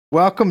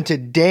Welcome to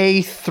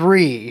day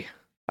 3.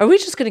 Are we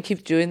just going to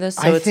keep doing this?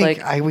 So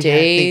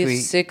day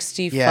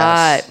 65.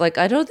 Yes. Like,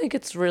 I don't think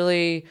it's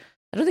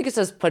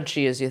as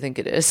punchy as you think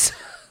it is.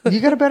 You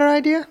got a better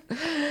idea?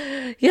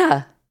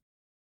 Yeah.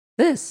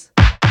 This.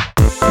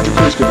 Could you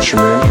please give us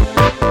your name?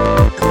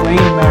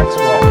 Wayne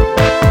Maxwell.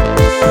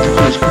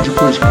 Could you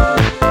please?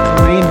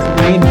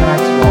 Wayne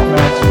Maxwell.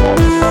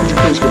 Could you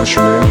please give us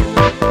your name?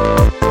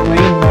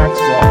 Wayne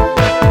Maxwell.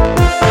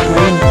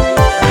 Wayne Maxwell.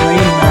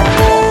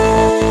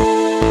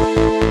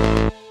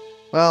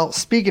 Well,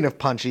 speaking of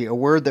punchy, a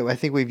word that I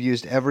think we've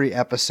used every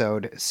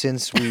episode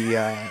since we...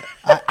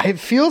 it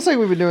feels like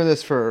we've been doing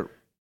this for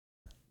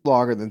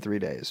longer than 3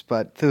 days,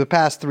 but through the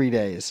past 3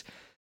 days,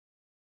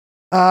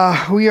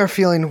 we are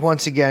feeling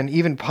once again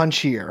even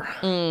punchier.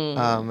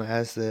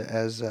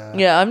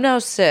 Yeah, I'm now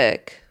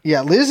sick.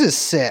 Yeah, Liz is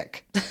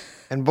sick,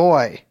 and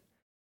boy,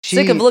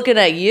 Sick of looking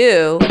at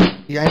you.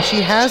 Yeah, and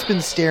she has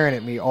been staring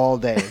at me all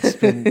day. It's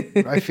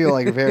been, I feel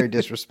like, very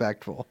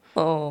disrespectful.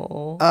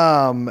 Oh.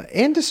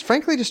 And just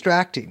frankly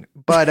distracting.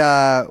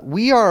 But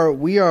we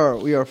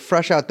are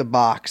fresh out the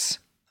box.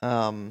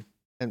 And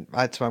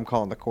that's what I'm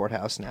calling the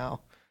courthouse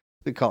now.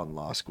 We call it in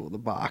law school the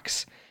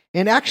box.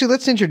 And actually,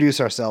 let's introduce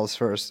ourselves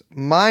first.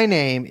 My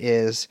name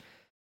is,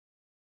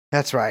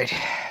 that's right,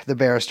 the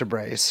Barrister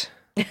Brace.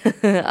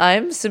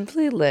 I'm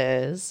simply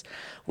Liz.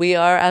 We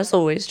are, as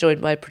always,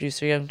 joined by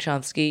producer Young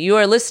Chomsky. You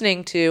are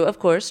listening to, of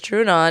course,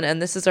 True and On,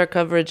 and this is our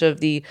coverage of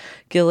the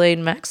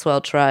Ghislaine Maxwell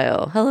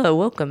trial. Hello,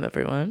 welcome,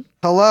 everyone.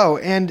 Hello.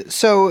 And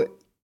so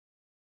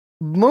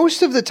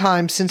most of the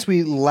time since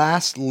we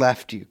last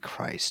left you,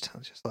 Christ,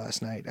 just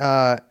last night,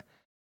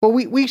 well,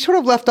 we sort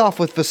of left off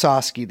with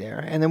Visosky there,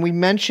 and then we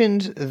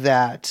mentioned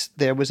that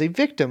there was a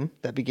victim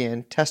that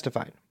began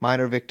testifying,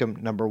 minor victim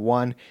number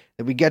 1,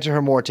 that we get to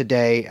her more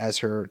today as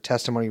her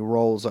testimony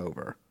rolls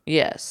over.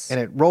 Yes. And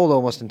it rolled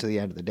almost into the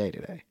end of the day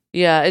today.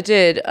 Yeah, it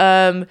did.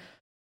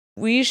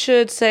 We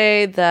should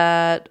say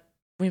that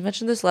we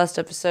mentioned this last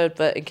episode,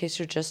 but in case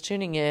you're just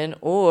tuning in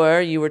or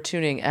you were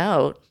tuning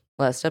out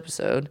last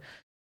episode,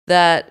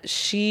 that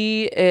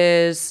she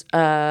is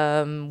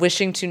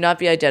wishing to not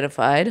be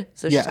identified.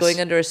 So she's going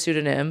under a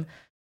pseudonym,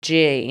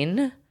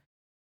 Jane,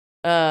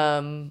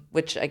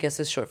 which I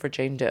guess is short for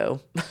Jane Doe.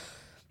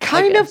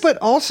 Kind of, but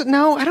also,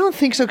 no, I don't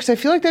think so, because I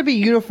feel like that'd be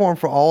uniform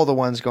for all the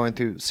ones going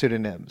through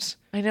pseudonyms.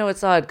 I know,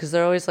 it's odd, because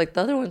they're always like,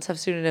 the other ones have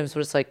pseudonyms, but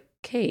it's like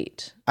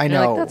Kate. I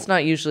know. Like, that's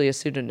not usually a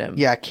pseudonym.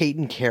 Yeah, Kate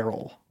and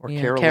Carol. Or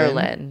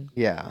Carolyn.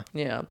 Yeah.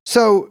 Yeah.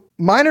 So,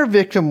 minor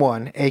victim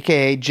 1,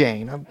 a.k.a.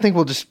 Jane, I think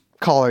we'll just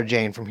call her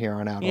Jane from here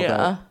on out,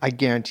 although I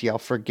guarantee I'll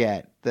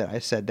forget that I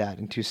said that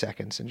in 2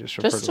 seconds and just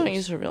refer to don't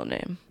use her real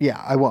name.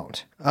 Yeah, I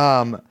won't.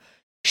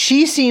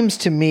 She seems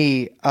to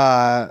me,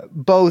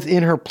 both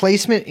in her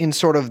placement in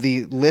sort of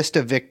the list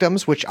of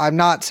victims, which I'm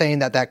not saying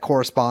that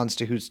corresponds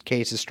to whose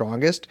case is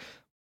strongest,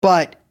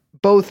 but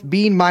both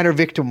being minor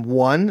victim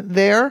 1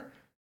 there,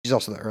 she's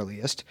also the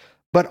earliest,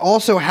 but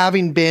also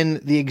having been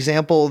the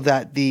example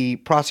that the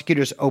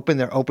prosecutors opened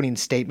their opening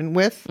statement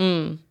with.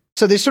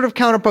 So they sort of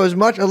counterpose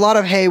much. A lot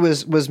of hay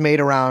was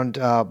made around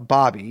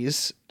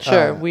Bobby's.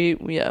 Sure,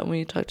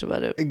 we talked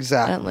about it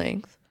exactly at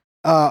length.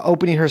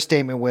 Opening her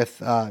statement with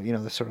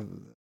the sort of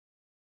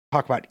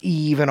talk about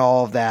Eve and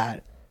all of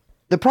that.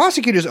 The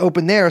prosecutors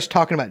open theirs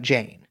talking about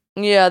Jane.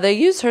 Yeah, they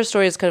use her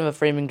story as kind of a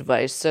framing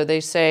device. So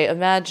they say,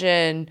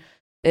 imagine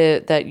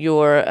that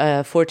you're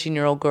a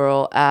 14-year-old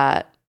girl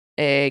at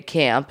a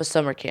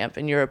summer camp,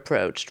 and you're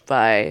approached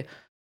by,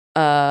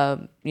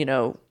 not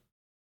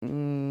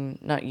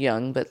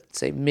young, but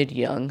say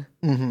mid-young,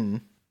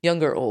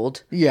 younger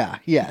old. Yeah,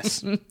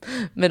 yes.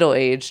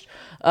 Middle-aged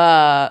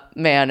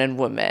man and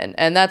woman.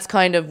 And that's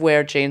kind of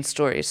where Jane's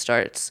story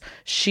starts.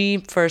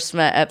 She first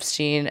met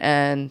Epstein,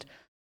 and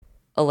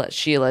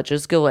she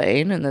alleges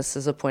Ghislaine, and this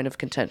is a point of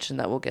contention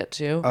that we'll get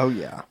to. Oh,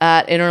 yeah.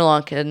 At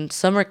Interlochen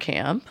summer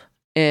camp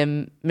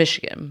in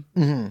Michigan.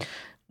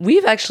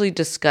 We've actually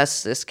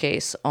discussed this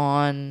case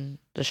on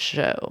the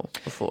show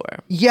before.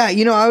 Yeah,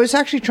 I was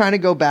actually trying to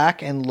go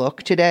back and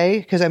look today,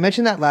 because I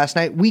mentioned that last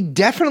night. We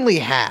definitely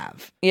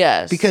have.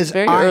 Yes, because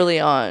very early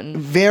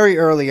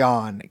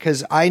on,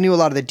 because I knew a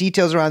lot of the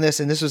details around this,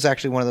 and this was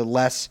actually one of the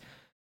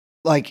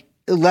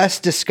less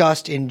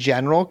discussed in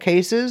general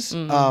cases,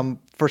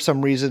 for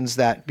some reasons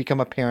that become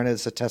apparent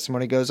as the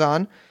testimony goes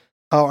on,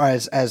 or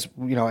as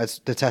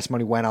the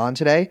testimony went on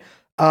today.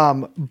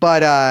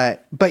 But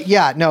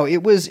yeah, no,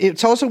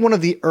 it's also one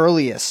of the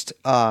earliest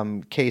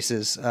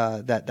cases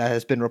that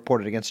has been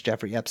reported against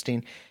Jeffrey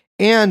Epstein,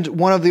 and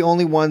one of the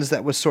only ones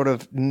that was sort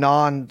of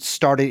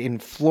started in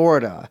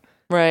Florida.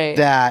 Right.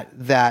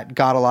 That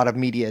got a lot of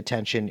media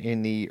attention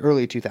in the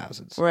early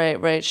 2000s.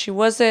 Right. She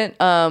wasn't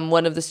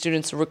one of the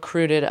students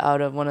recruited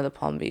out of one of the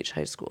Palm Beach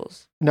high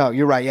schools. No,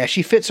 you're right. Yeah,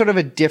 she fit sort of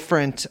a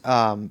different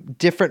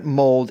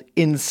mold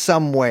in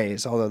some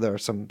ways, although there are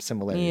some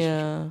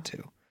similarities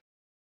too.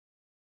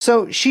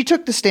 So she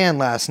took the stand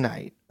last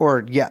night,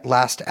 or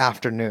last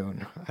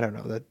afternoon. I don't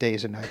know. The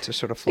days and nights are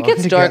sort of flowing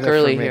gets dark together for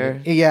early me.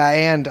 here. Yeah,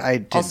 and I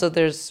didn't, Also,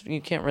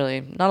 you can't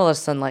really, not a lot of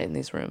sunlight in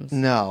these rooms.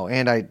 no,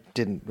 and I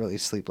didn't really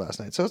sleep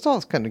last night, so it's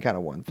all kind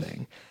of one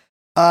thing.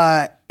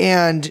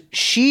 And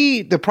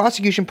the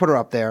prosecution put her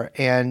up there,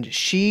 and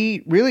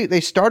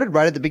they started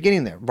right at the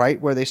beginning there,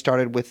 right where they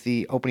started with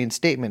the opening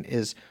statement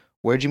is,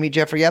 where'd you meet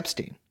Jeffrey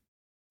Epstein?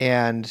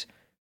 And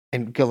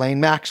Ghislaine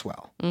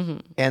Maxwell. Mm-hmm.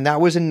 And that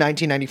was in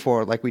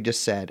 1994, like we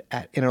just said,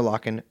 at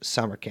Interlochen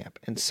Summer Camp.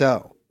 And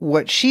so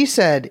what she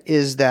said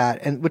is that,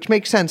 and which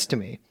makes sense to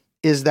me,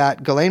 is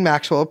that Ghislaine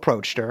Maxwell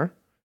approached her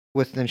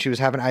then she was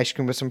having ice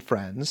cream with some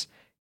friends.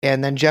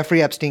 And then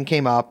Jeffrey Epstein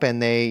came up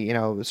and they,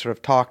 sort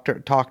of talked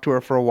to her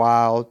for a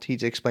while. He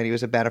explained he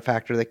was a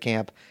benefactor of the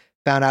camp,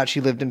 found out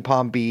she lived in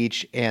Palm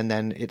Beach, and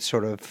then it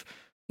sort of...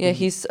 Yeah,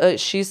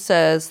 she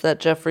says that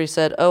Jeffrey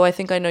said, "Oh, I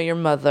think I know your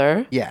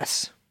mother."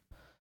 Yes.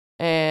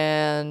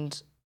 And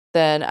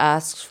then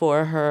asks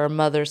for her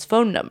mother's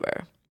phone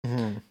number.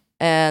 Mm-hmm.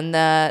 And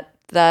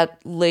that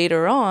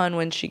later on,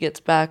 when she gets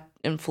back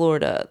in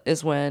Florida,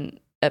 is when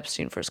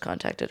Epstein first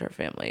contacted her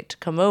family to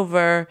come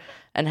over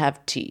and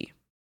have tea.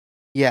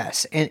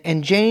 Yes,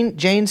 and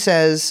Jane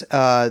says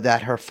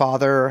that her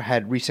father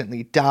had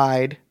recently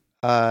died,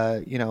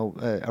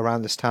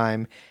 around this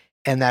time,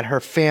 and that her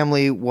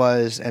family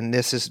was, and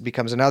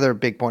becomes another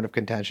big point of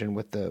contention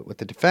with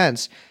the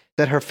defense,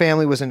 that her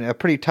family was in a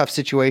pretty tough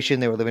situation.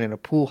 They were living in a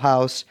pool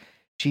house.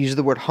 She used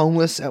the word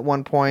homeless at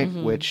one point,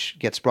 Mm-hmm. which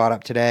gets brought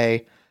up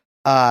today,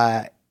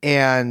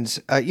 and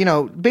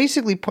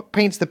basically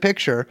paints the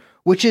picture,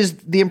 which is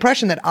the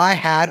impression that I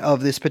had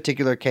of this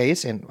particular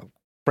case, and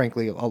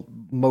frankly,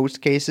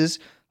 most cases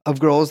of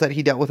girls that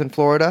he dealt with in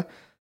Florida,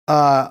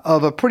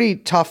 of a pretty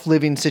tough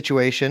living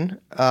situation,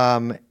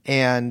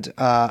 and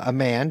a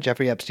man,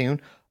 Jeffrey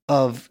Epstein,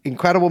 of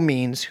incredible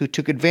means, who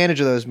took advantage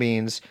of those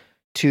means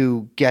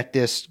to get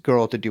this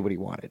girl to do what he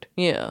wanted.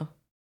 Yeah.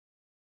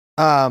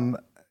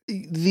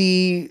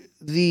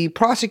 The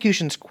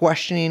prosecution's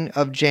questioning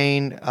of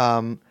Jane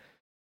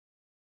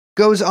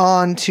goes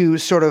on to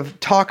sort of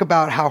talk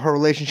about how her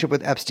relationship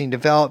with Epstein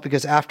developed,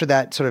 because after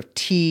that sort of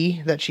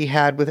tea that she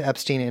had with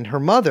Epstein and her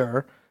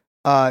mother,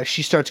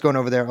 she starts going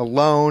over there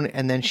alone.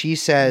 And then she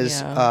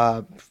says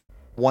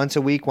once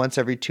a week, once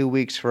every 2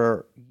 weeks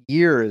for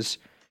years,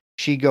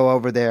 she'd go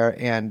over there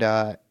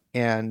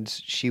and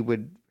she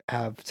would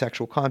have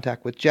sexual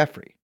contact with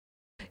Jeffrey.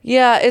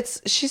 Yeah,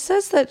 she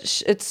says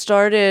that it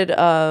started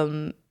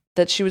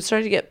that she would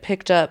start to get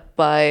picked up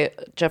by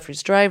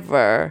Jeffrey's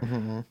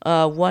driver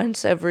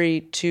once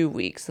every 2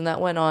 weeks, and that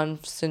went on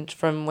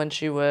from when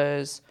she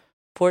was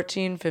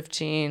 14,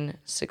 15,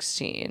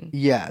 16.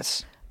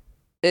 Yes.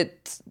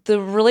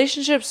 The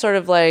relationship sort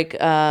of like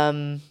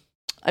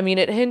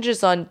it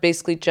hinges on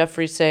basically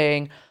Jeffrey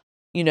saying,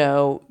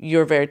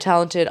 you're very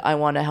talented. I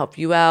want to help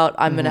you out.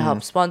 I'm going to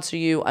help sponsor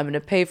you. I'm going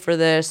to pay for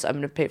this. I'm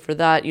going to pay for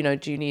that.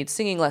 Do you need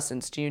singing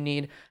lessons? Do you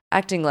need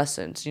acting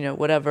lessons?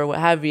 Whatever, what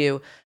have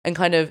you. And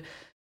kind of,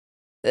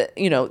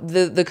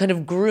 the kind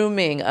of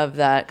grooming of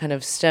that kind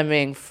of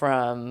stemming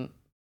from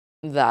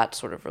that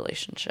sort of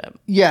relationship.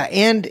 Yeah.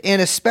 And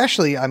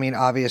especially,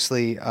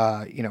 obviously,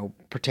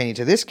 pertaining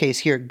to this case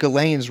here,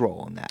 Ghislaine's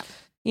role in that.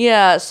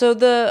 Yeah, so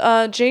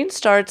the Jane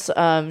starts,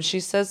 she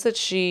says that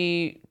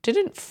she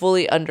didn't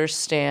fully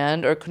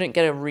understand or couldn't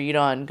get a read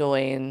on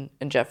Ghislaine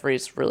and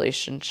Jeffrey's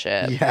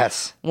relationship.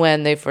 Yes.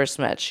 When they first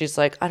met. She's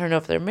like, I don't know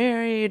if they're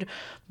married,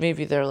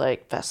 maybe they're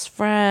like best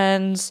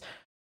friends,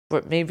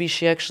 but maybe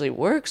she actually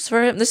works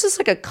for him. This is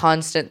like a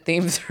constant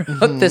theme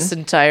throughout this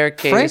entire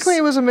case. Frankly,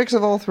 it was a mix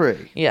of all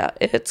three. Yeah,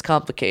 it's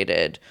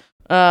complicated.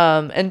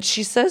 And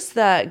she says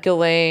that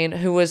Ghislaine,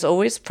 who was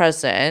always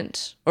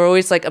present, or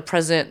always like a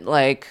present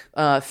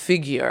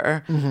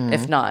figure,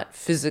 if not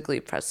physically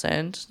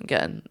present.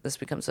 Again, this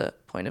becomes a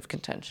point of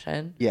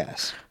contention.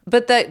 Yes.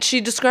 But that she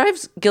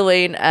describes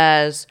Ghislaine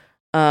as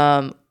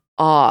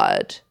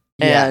odd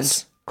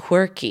and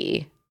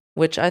quirky,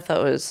 which I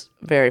thought was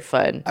very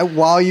fun.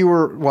 While you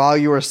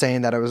were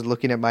saying that, I was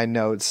looking at my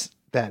notes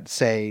that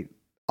say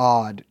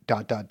odd ...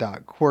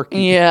 quirky.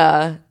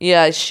 Yeah.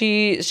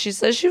 She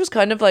says she was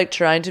kind of like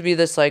trying to be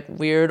this like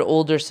weird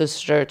older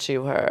sister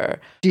to her.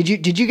 Did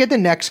you get the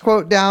next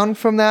quote down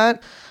from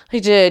that? I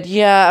did.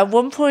 Yeah. At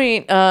one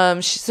point,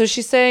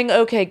 she's saying,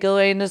 okay,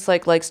 Ghislaine is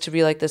likes to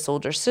be like this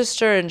older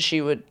sister, and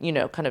she would,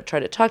 kind of try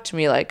to talk to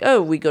me like,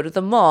 oh, we go to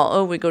the mall.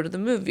 Oh, we go to the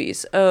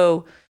movies.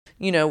 Oh,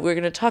 we're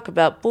going to talk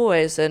about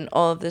boys and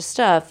all of this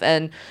stuff.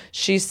 And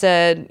she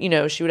said,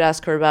 she would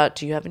ask her about,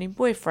 do you have any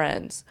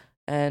boyfriends?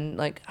 And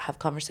like have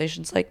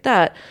conversations like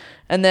that.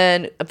 And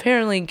then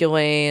apparently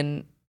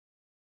Ghislaine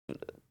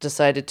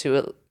decided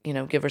to,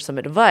 give her some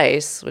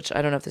advice, which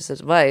I don't know if this is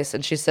advice.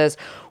 And she says,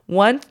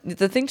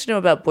 the thing to know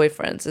about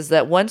boyfriends is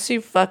that once you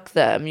fuck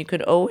them, you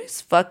can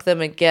always fuck them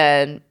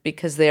again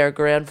because they are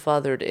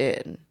grandfathered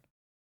in.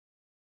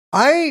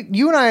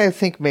 You and I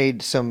think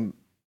made some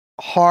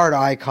hard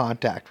eye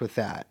contact with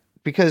that,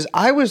 because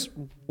I was,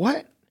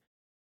 what?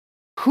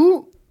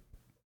 Who?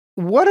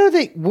 what are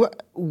they?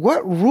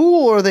 What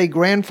rule are they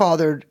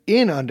grandfathered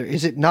in under?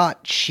 Is it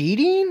not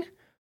cheating,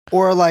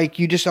 or like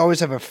you just always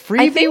have a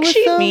freebie? I think with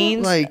she them?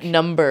 means like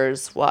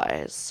numbers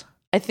wise.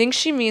 I think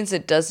she means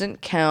it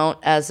doesn't count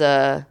as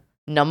a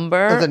number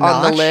as a on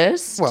notch? the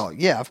list. Well,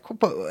 yeah, of course.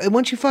 But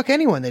once you fuck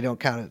anyone, they don't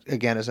count it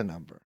again as a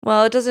number.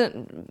 Well, it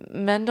doesn't.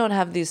 Men don't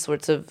have these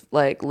sorts of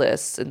like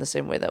lists in the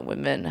same way that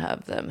women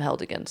have them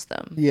held against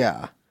them.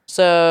 Yeah.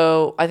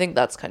 So I think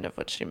that's kind of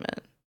what she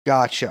meant.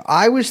 Gotcha.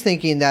 I was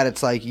thinking that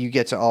it's like you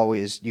can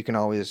always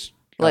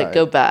Like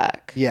go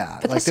back. Yeah,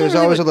 But like that's not there's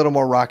really always what- a little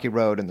more rocky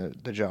road in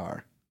the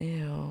jar.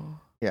 Ew.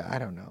 Yeah, I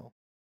don't know.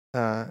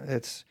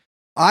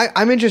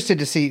 I'm interested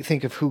to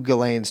think of who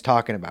Ghislaine's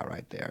talking about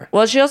right there.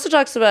 Well, she also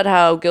talks about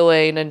how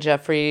Ghislaine and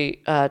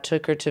Jeffrey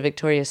took her to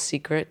Victoria's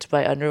Secret to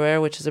buy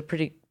underwear, which is a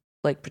pretty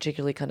like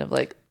particularly kind of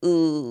like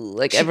ooh,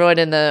 like everyone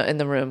in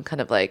the room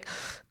kind of like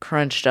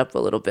crunched up a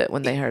little bit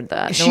when they heard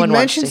that. No She one wants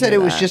mentions to that hear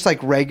it was just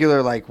like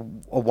regular, like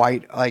a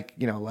white, like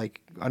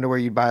like underwear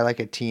you'd buy like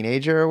a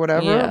teenager or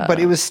whatever. Yeah. But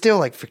it was still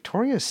like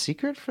Victoria's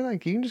Secret for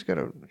like you can just go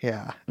to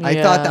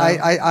I thought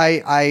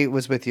that I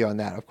was with you on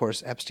that. Of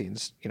course,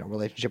 Epstein's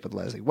relationship with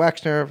Leslie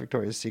Wexner,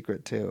 Victoria's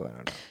Secret too. I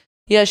don't know.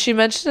 Yeah, she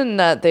mentioned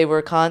that they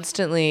were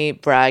constantly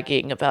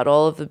bragging about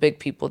all of the big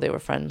people they were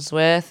friends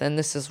with. And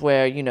this is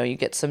where, you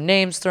get some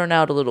names thrown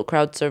out, a little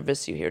crowd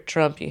service. You hear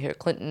Trump, you hear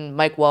Clinton.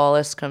 Mike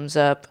Wallace comes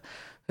up,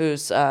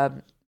 who's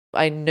I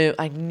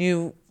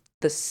knew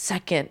the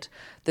second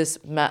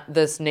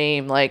this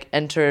name like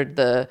entered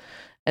the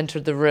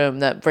room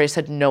that Brace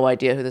had no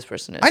idea who this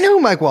person is. I know who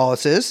Mike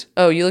Wallace is.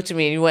 Oh, you looked at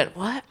me and you went,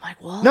 "What?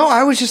 Mike Wallace?" No,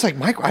 I was just like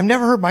Mike. I've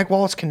never heard Mike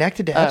Wallace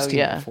connected to Epstein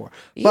yeah. before.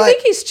 You But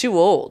think he's too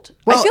old?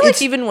 Well, I feel like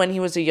it's- even when he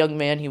was a young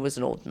man, he was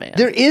an old man.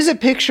 there is a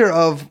picture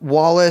of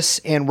Wallace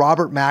and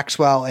Robert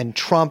Maxwell and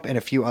Trump and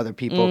a few other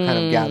people kind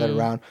of gathered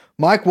around.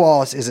 Mike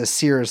Wallace is a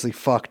seriously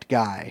fucked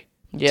guy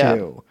Yeah.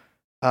 too.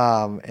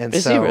 And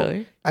Is so he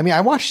really? I mean,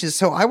 I watched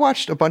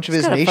a bunch of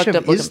He's his got a Nation fucked of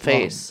up looking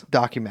Islam face.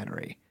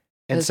 documentary.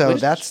 And His so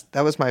which-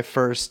 that was my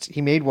first.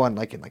 He made one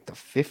like in like the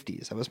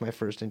 50s. That was my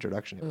first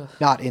introduction.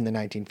 Not in the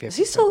 1950s. Is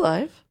he still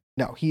alive?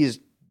 No, he is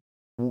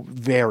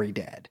very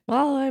dead.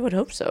 Well, I would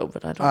hope so,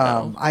 but I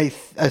don't know. I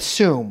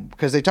assume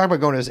because they talk about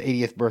going to his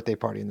 80th birthday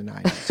party in the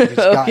 90s. So he's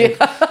Oh, got-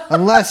 yeah.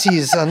 Unless It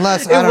I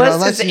don't know, was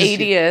unless his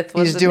 80th, He's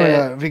wasn't doing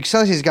it?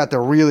 because he's got the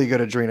really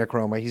good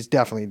adrenochroma. He's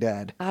definitely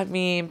dead. I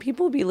mean,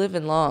 people be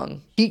living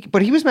long.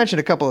 But he was mentioned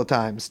a couple of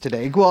times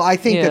today. Well, I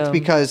think that's Yeah.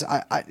 because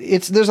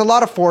there's a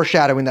lot of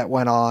foreshadowing that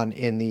went on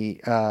in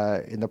the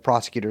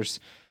prosecutors,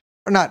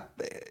 or not.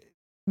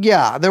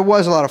 Yeah, there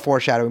was a lot of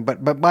foreshadowing,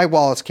 but Mike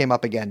Wallace came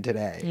up again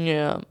today.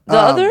 Yeah. The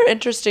other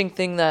interesting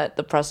thing that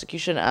the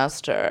prosecution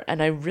asked her,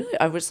 and I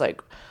was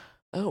like,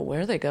 oh, where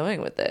are they going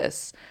with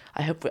this?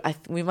 I hope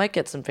we might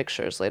get some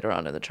pictures later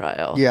on in the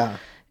trial. Yeah,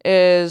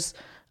 Is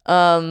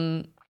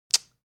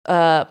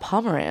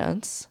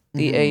Pomerantz,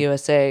 the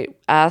AUSA,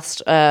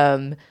 asked,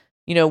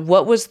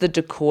 what was the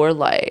decor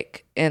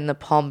like in the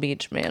Palm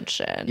Beach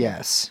mansion?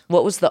 yes,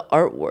 What was the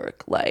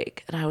artwork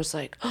like? And I was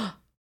like, oh,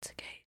 it's a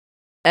gate.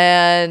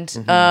 And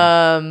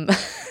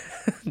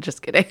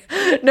just kidding.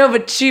 No,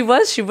 but she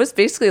was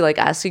basically like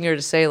asking her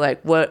to say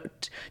like,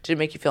 what did it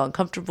make you feel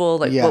uncomfortable?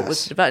 Like what was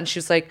Yes. it about? And she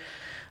was like,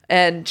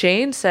 and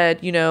Jane said,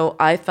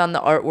 I found the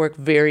artwork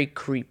very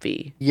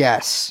creepy.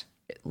 yes.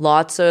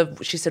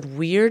 She said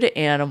weird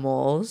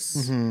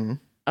animals.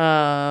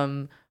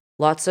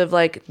 Lots of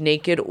like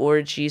naked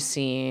orgy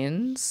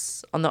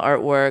scenes on the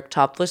artwork,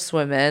 topless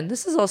women.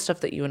 This is all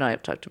stuff that you and I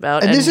have talked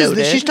about. And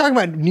noted. she's talking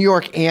about New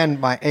York and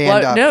Palm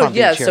Beach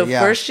here, So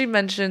first she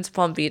mentions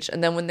Palm Beach,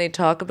 and then when they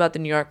talk about the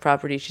New York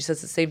property, she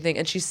says the same thing.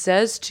 And she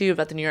says too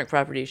about the New York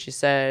property, she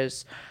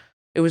says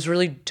it was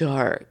really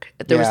dark.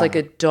 There was Yeah. like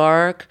a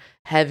dark,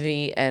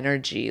 heavy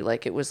energy,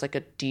 like it was like a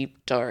deep,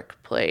 dark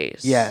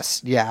place.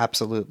 Yes, yeah,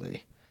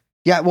 absolutely.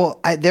 Yeah, well,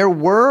 there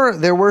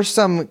were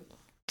some.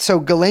 So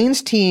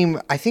Ghislaine's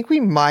team, I think we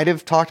might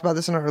have talked about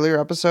this in an earlier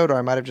episode, or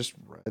I might have just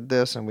read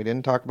this and we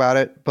didn't talk about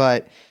it.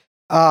 But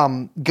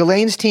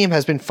Ghislaine's team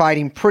has been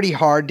fighting pretty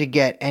hard to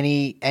get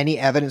any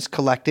evidence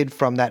collected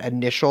from that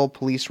initial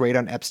police raid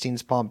on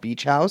Epstein's Palm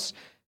Beach house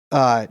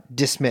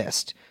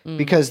dismissed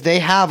because they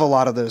have a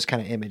lot of those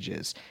kind of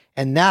images,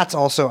 and that's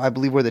also, I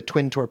believe, where the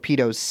Twin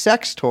Torpedoes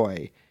sex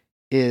toy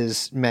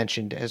is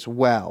mentioned as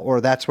well,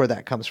 or that's where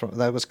that comes from.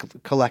 That was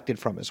collected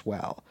from as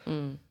well.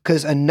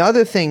 Because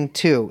another thing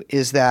too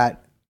is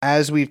that,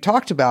 as we've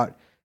talked about,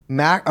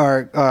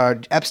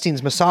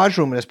 Epstein's massage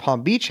room in his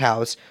Palm Beach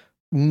house,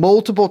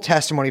 multiple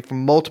testimony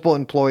from multiple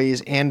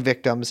employees and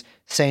victims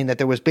saying that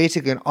there was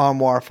basically an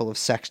armoire full of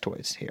sex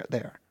toys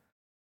there,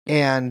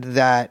 and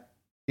that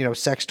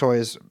sex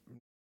toys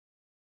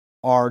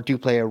do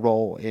play a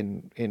role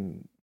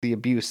in the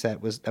abuse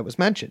that was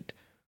mentioned.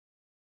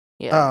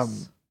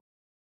 Yes.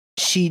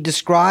 She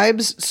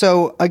describes,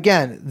 so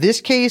again, this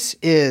case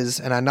is,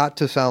 and I'm not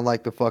to sound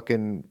like the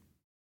fucking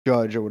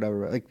judge or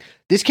whatever, like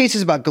this case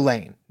is about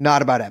Ghislaine,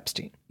 not about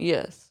Epstein.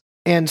 Yes.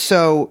 And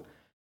so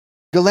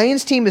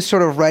Ghislaine's team is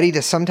sort of ready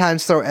to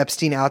sometimes throw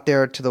Epstein out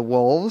there to the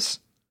wolves.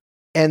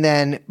 And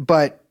then,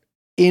 but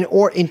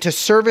into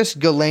service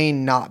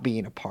Ghislaine not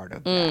being a part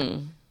of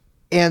that.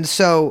 And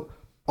so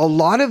a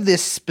lot of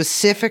this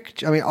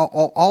specific, I mean,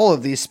 all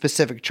of these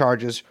specific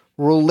charges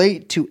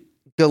relate to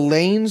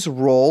Ghislaine's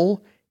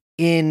role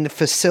in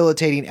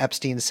facilitating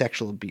Epstein's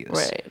sexual abuse.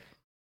 Right.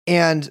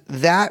 And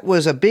that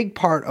was a big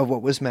part of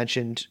what was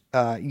mentioned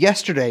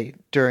yesterday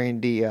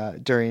during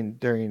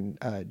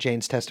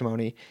Jane's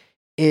testimony,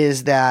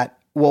 is that,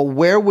 well,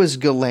 where was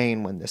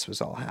Ghislaine when this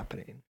was all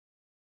happening?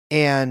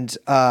 And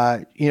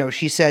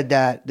she said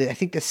that I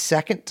think the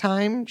second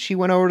time she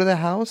went over to the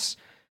house,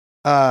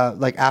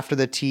 like after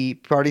the tea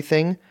party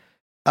thing,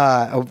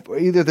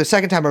 either the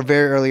second time or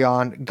very early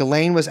on,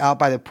 Ghislaine was out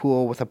by the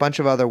pool with a bunch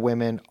of other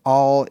women,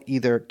 all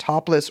either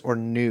topless or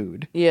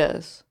nude.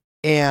 Yes.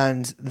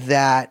 And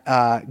that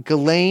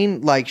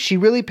Ghislaine, like, she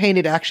really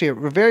painted actually a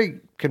very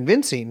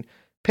convincing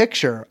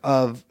picture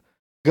of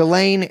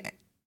Ghislaine,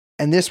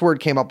 and this word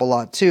came up a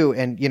lot too.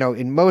 And,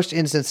 in most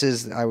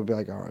instances, I would be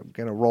like, oh, I'm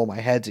going to roll my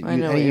head at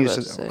any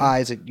use of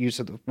eyes at use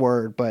of the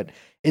word. But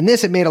in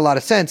this, it made a lot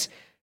of sense.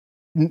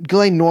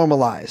 Ghislaine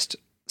normalized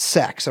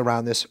sex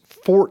around this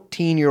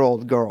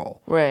 14-year-old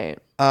girl. Right.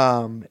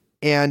 And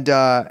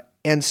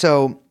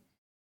so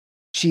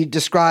she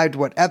described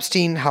how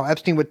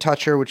Epstein would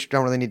touch her, which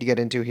don't really need to get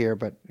into here,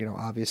 but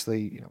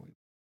obviously,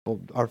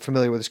 people are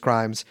familiar with his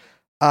crimes.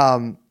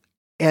 And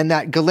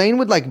that Ghislaine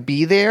would like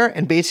be there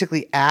and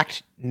basically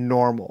act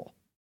normal,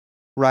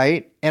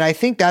 right? And I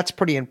think that's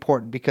pretty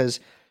important, because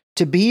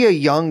to be a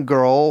young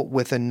girl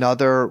with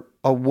a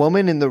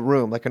woman in the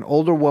room, like an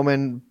older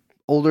woman,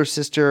 older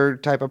sister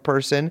type of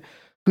person,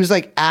 who's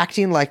like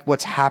acting like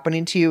what's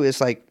happening to you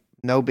is like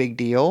no big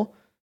deal.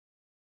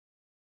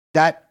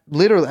 That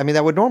literally, I mean,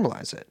 that would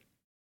normalize it.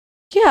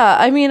 Yeah,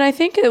 I mean, I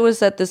think it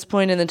was at this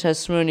point in the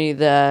testimony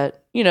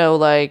that,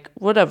 like,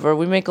 whatever,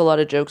 we make a lot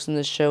of jokes in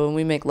this show and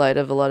we make light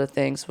of a lot of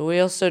things, but we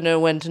also know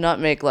when to not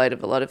make light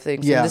of a lot of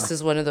things. Yeah. And this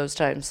is one of those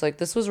times. Like,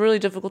 this was really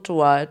difficult to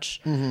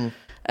watch and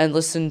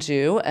listen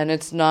to, and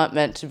it's not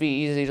meant to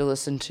be easy to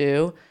listen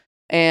to.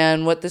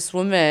 And what this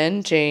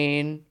woman,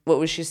 Jane, what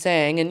was she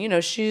saying?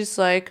 And, she's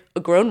like a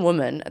grown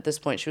woman at this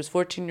point. She was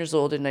 14 years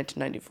old in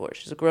 1994.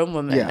 She's a grown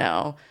woman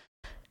now.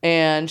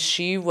 And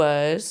she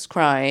was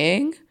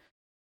crying.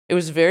 It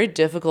was very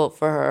difficult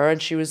for her.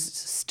 And she was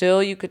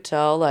still, you could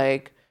tell,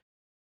 like,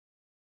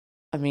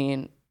 I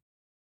mean,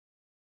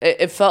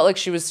 it felt like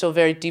she was still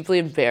very deeply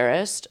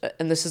embarrassed.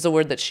 And this is a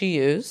word that she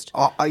used.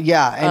 Often,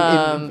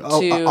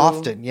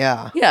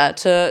 yeah. Yeah,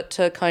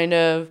 to kind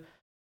of,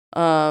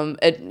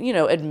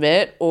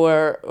 admit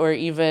or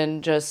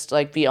even just,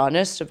 like, be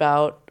honest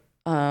about,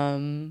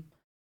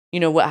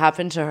 what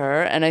happened to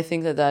her. And I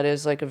think that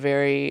is, like, a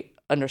very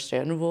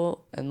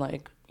understandable and,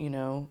 like,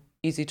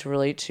 easy to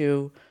relate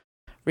to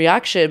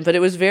reaction, but it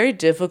was very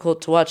difficult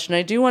to watch. And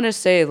I do want to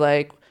say,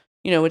 like,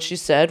 what she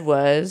said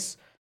was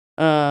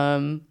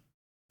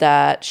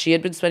that she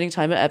had been spending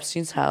time at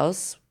Epstein's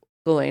house.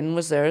 Ghislaine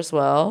was there as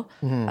well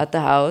at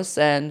the house,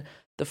 and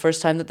the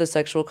first time that the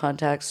sexual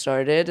contact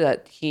started,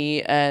 that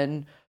he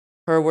and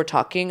her were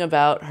talking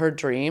about her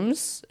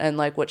dreams and,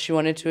 like, what she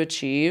wanted to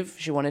achieve.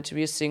 She wanted to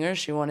be a singer.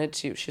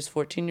 She's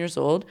 14 years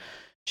old.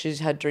 She's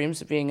had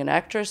dreams of being an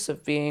actress,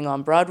 of being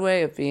on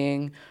Broadway, of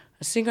being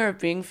a singer, of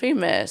being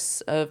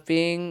famous, of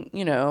being,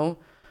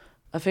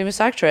 a famous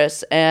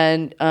actress.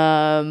 And,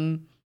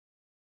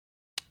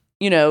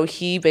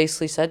 he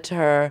basically said to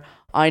her,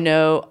 I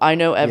know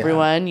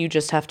everyone. You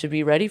just have to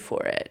be ready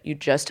for it. You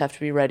just have to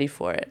be ready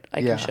for it.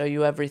 I can show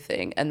you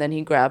everything. And then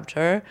he grabbed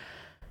her.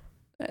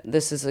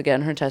 This is,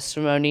 again, her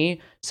testimony,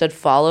 said,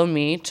 follow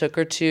me, took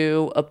her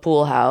to a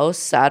pool house,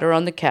 sat her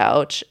on the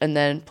couch, and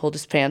then pulled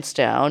his pants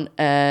down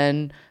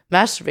and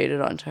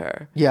masturbated onto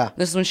her. Yeah.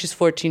 This is when she's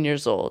 14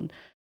 years old.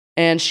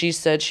 And she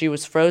said she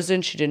was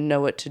frozen. She didn't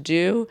know what to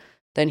do.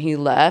 Then he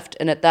left.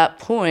 And at that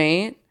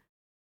point,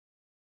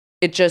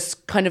 it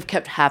just kind of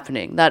kept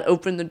happening. That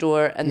opened the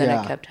door, and then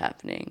it kept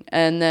happening.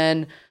 And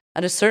then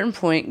at a certain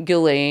point,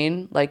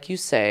 Ghislaine, like you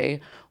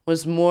say,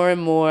 was more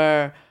and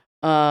more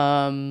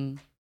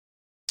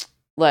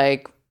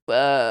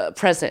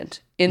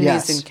present in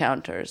these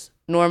encounters,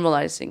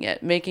 normalizing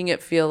it, making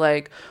it feel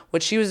like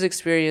what she was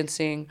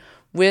experiencing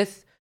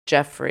with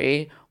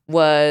Jeffrey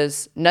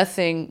was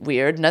nothing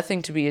weird,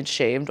 nothing to be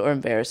ashamed or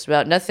embarrassed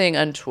about, nothing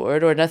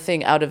untoward or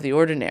nothing out of the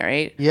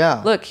ordinary.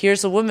 Yeah. Look,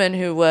 here's a woman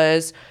who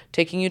was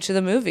taking you to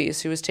the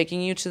movies, who was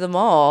taking you to the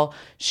mall.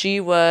 She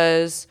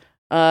was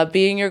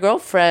being your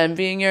girlfriend,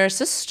 being your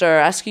sister,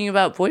 asking you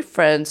about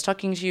boyfriends,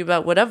 talking to you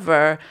about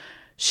whatever.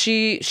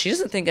 She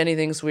doesn't think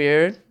anything's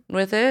weird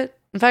with it.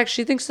 In fact,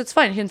 she thinks it's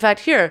fine. In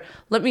fact, here,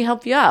 let me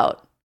help you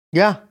out.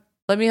 Yeah.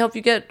 Let me help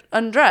you get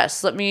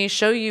undressed. Let me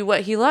show you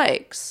what he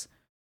likes.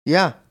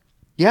 Yeah.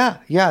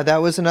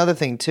 That was another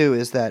thing too,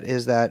 is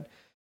that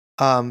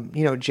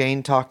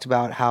Jane talked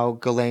about how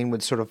Ghislaine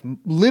would sort of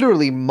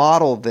literally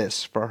model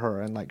this for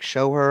her and, like,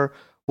 show her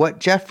what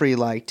Jeffrey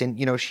liked.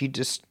 And, she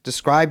just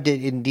described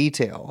it in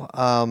detail.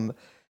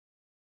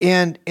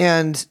 And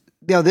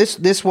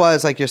this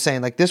was, like you're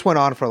saying, like, this went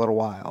on for a little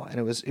while, and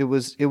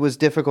it was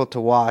difficult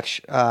to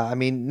watch. I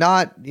mean,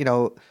 not,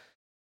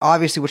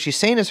 obviously what she's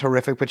saying is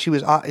horrific, but she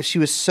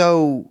was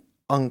so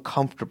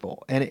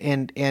uncomfortable,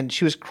 and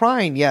she was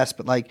crying, yes,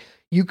 but like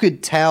you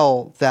could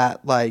tell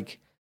that like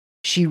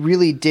she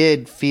really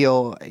did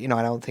feel, I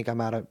don't think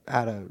I'm out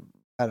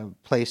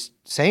of place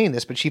saying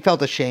this, but she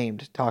felt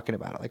ashamed talking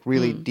about it, like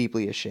really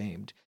deeply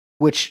ashamed,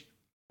 which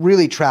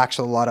really tracks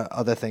a lot of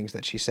other things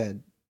that she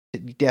said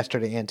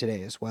yesterday and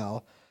today as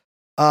well.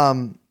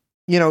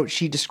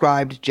 She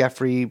described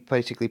Jeffrey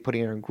basically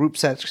putting her in group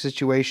sex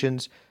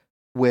situations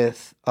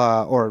with,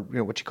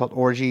 what she called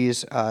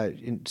orgies,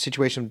 in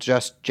situations with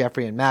just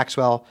Jeffrey and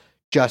Maxwell,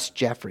 just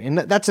Jeffrey. And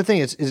that's the thing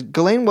is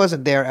Ghislaine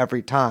wasn't there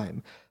every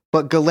time,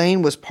 but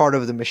Ghislaine was part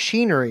of the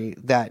machinery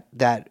that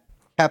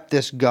kept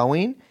this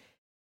going.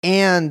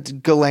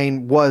 And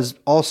Ghislaine was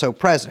also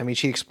present. I mean,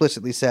 she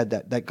explicitly said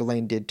that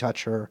Ghislaine did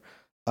touch her,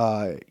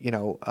 not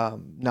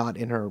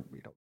in her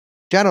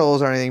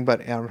genitals or anything,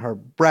 but on her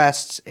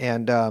breasts.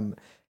 And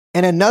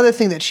another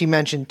thing that she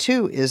mentioned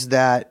too is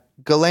that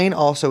Ghislaine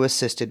also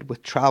assisted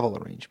with travel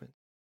arrangements.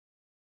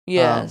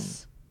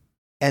 Yes.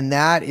 And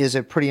that is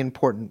a pretty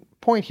important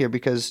point here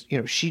because,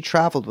 she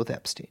traveled with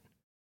Epstein.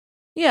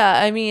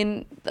 Yeah, I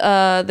mean,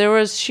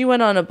 she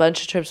went on a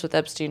bunch of trips with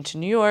Epstein to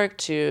New York,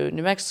 to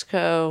New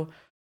Mexico,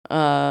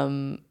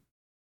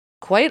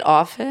 quite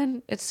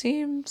often, it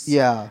seems.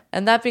 Yeah.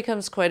 And that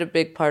becomes quite a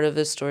big part of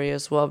this story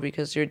as well,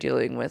 because you're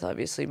dealing with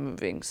obviously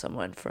moving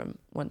someone from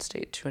one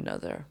state to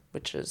another,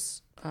 which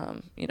is,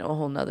 a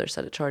whole nother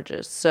set of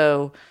charges.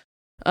 So,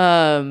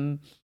 that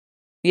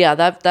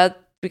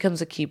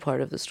becomes a key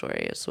part of the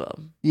story as well.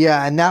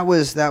 Yeah, and that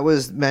was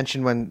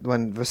mentioned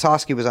when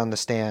Visosky was on the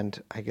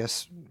stand, I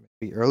guess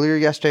maybe earlier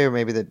yesterday, or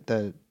maybe I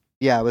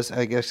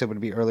guess it would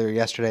be earlier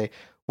yesterday,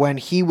 when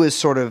he was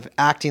sort of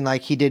acting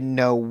like he didn't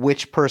know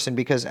which person,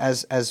 because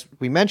as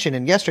we mentioned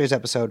in yesterday's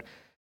episode,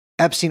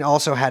 Epstein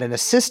also had an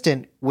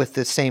assistant with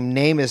the same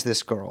name as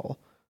this girl.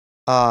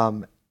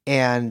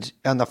 And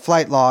on the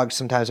flight log,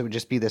 sometimes it would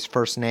just be this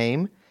first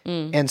name.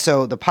 And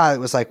so the pilot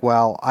was like,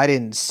 well, I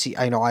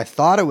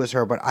thought it was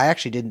her, but I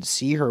actually didn't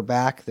see her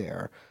back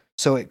there.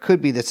 So it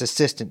could be this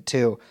assistant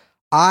too.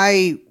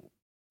 I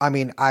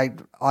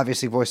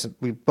obviously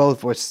we both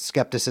voiced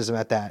skepticism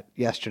at that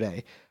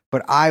yesterday,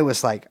 but I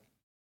was like,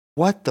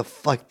 what the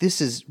fuck?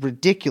 This is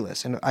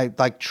ridiculous. And I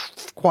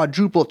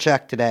quadruple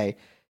checked today.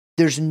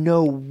 There's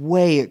no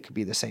way it could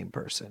be the same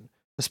person,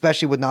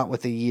 especially with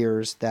the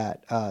years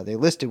that they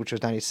listed, which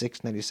was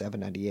 96, 97,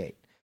 98.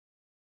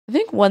 I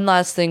think one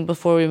last thing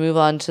before we move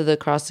on to the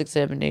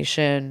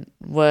cross-examination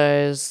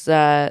was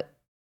that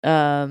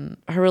her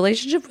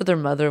relationship with her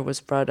mother was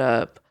brought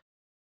up.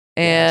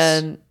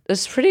 And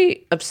it's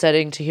pretty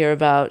upsetting to hear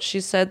about. She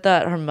said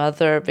that her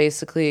mother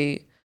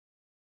basically,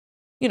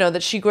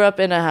 that she grew up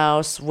in a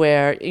house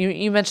where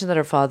you mentioned that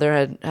her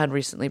father had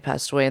recently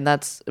passed away, and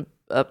that's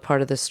a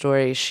part of the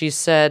story. She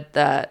said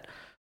that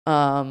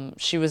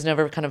she was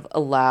never kind of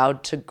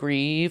allowed to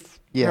grieve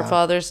her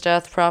father's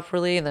death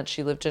properly, and that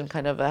she lived in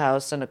kind of a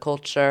house and a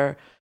culture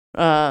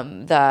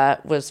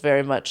that was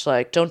very much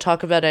like, don't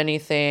talk about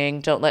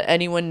anything, don't let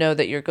anyone know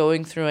that you're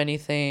going through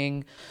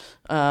anything.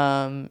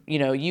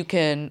 We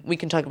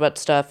can talk about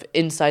stuff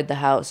inside the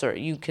house, or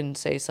you can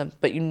say something,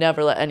 but you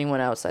never let anyone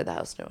outside the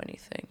house know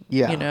anything.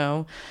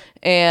 Yeah.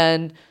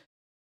 And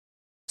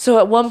so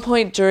at one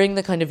point during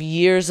the kind of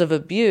years of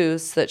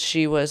abuse that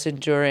she was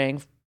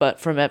enduring, but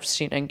from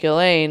Epstein and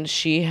Ghislaine,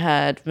 she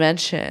had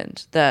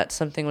mentioned that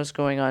something was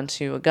going on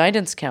to a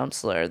guidance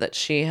counselor that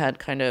she had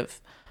kind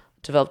of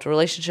developed a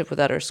relationship with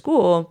at her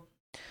school.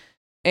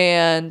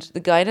 And the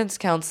guidance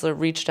counselor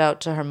reached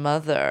out to her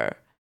mother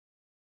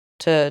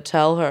to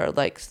tell her,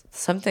 like,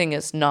 something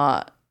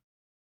bad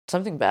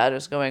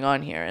is going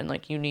on here, and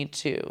like you need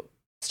to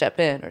step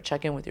in or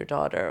check in with your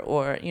daughter,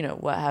 or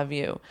what have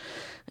you.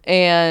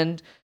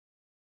 And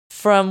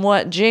from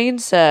what Jane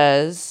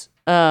says,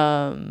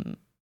 the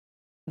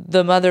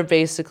mother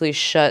basically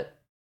shut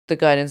the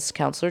guidance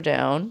counselor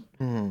down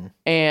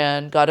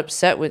and got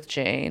upset with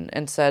Jane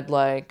and said,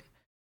 like,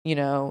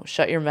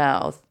 shut your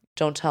mouth,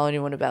 don't tell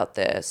anyone about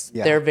this.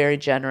 They're very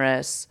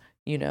generous.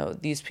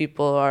 These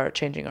people are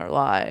changing our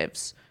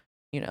lives.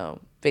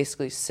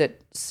 Basically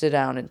sit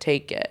down and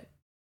take it.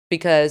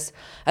 Because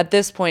at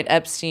this point,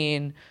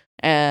 Epstein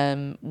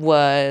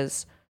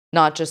was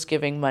not just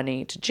giving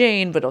money to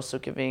Jane, but also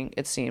giving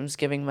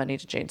money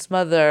to Jane's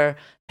mother,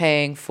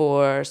 paying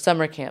for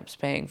summer camps,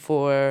 paying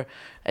for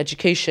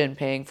education,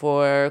 paying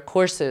for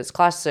courses,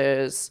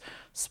 classes,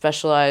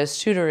 specialized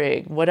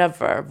tutoring,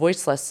 whatever,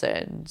 voice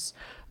lessons.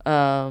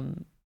 That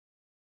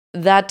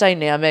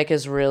dynamic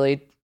is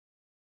really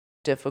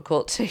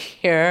difficult to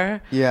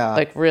hear. Yeah.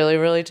 Like really,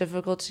 really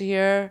difficult to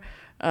hear.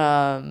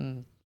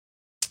 I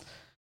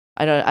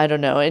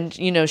don't know. And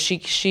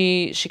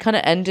she kind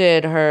of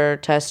ended her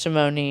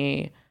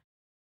testimony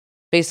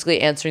basically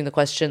answering the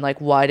question, like,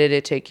 why did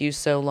it take you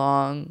so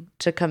long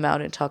to come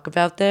out and talk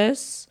about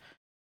this?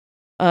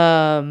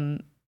 Why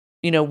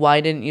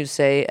didn't you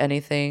say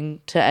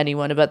anything to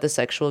anyone about the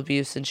sexual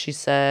abuse? And she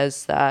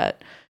says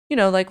that,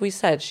 like we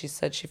said, she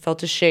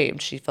felt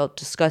ashamed, she felt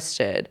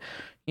disgusted.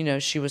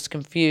 she was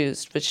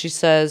confused. But she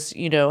says,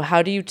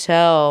 how do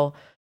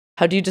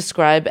you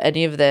describe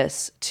any of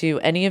this to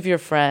any of your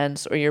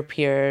friends or your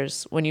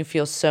peers when you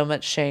feel so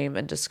much shame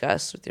and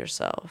disgust with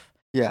yourself?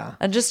 Yeah.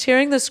 And just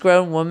hearing this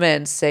grown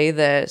woman say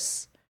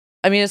this,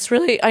 I mean, it's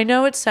really, I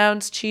know it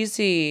sounds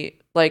cheesy,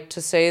 like,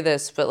 to say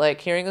this, but,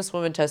 like, hearing this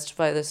woman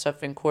testify this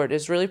stuff in court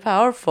is really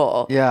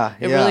powerful. Yeah.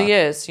 It really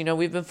is.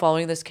 We've been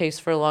following this case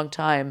for a long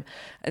time,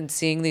 and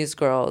seeing these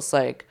girls,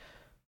 like,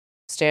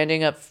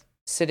 standing up,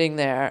 sitting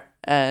there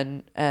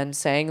and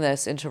saying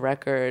this into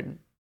record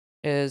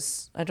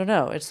is, I don't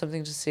know, it's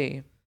something to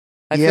see.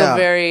 I feel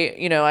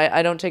very,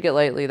 I don't take it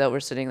lightly that we're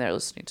sitting there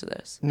listening to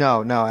this.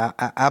 No,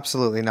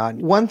 absolutely not.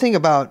 One thing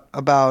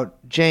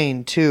about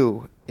Jane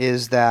too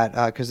is that,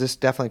 because this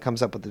definitely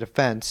comes up with the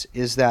defense,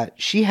 is that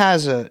she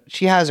has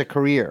a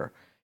career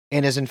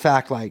and is in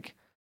fact, like,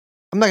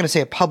 I'm not going to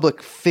say a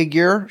public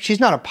figure. She's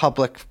not a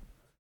public.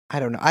 I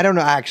don't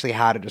know actually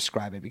how to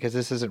describe it, because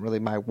this isn't really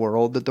my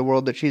world, the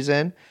world that she's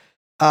in.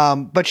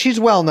 But she's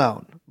well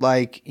known.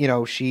 Like,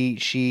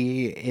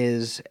 she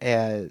is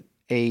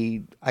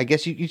I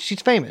guess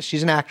she's famous.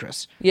 She's an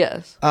actress.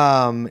 Yes.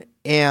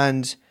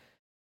 And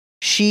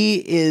she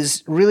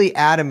is really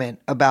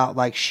adamant about,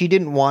 like, she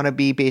didn't want to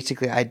be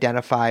basically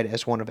identified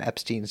as one of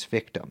Epstein's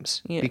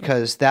victims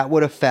because that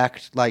would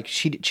affect, like,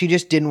 she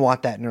just didn't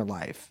want that in her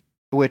life,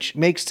 which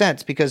makes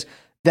sense because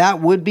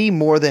that would be,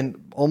 more than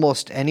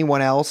almost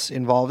anyone else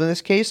involved in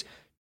this case,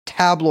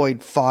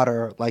 tabloid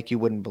fodder like you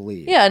wouldn't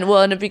believe. Yeah,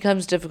 and it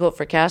becomes difficult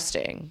for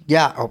casting.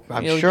 Yeah,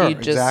 I'm sure,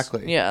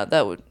 exactly. Yeah,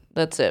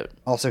 that's it.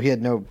 Also, he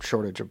had no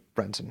shortage of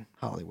friends in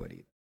Hollywood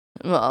either.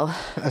 Well,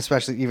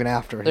 especially even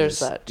after there's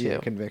his that too.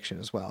 Conviction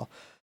as well.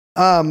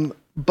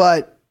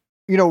 But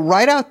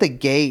right out the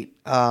gate,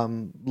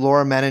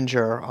 Laura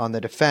Menninger on the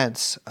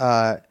defense,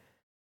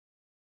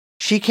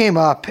 she came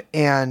up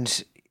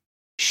and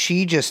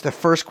she just, the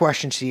first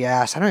question she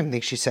asked, I don't even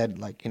think she said,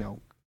 like,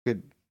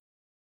 good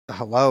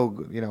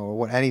hello, or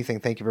what, anything,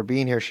 thank you for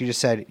being here. She just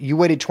said, "You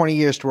waited 20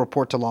 years to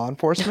report to law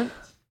enforcement."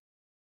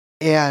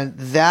 And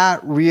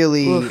that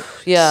really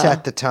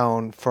set the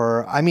tone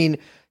for, I mean,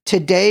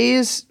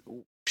 today's,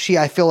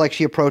 I feel like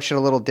she approached it a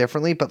little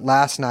differently, but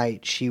last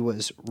night she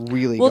was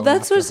really well. going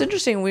That's after what's her.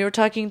 interesting. We were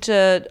talking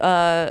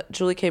to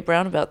Julie K.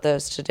 Brown about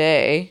this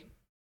today.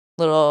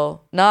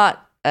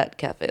 Not at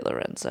Cafe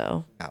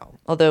Lorenzo. No.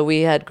 Although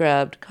we had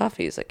grabbed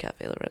coffees at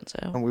Cafe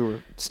Lorenzo. And we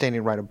were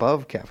standing right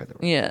above Cafe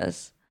Lorenzo.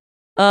 Yes.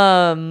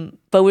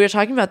 But we were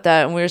talking about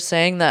that, and we were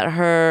saying that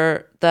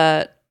how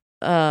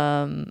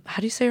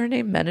do you say her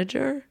name?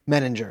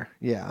 Menninger,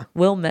 yeah.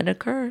 Will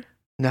Menaker?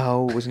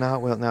 No, it was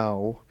not Will.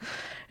 No.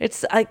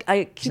 It's I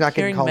keep He's not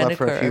getting called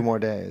Menaker. up for a few more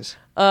days.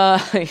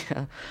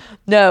 Yeah.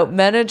 No,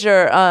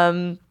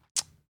 Menninger,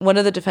 one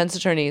of the defense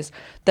attorneys,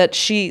 that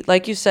she,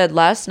 like you said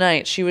last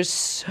night, she was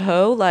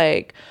so,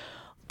 like,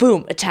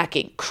 boom,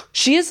 attacking.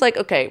 She is like,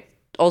 okay,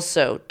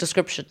 also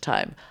description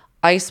time.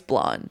 Ice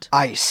blonde.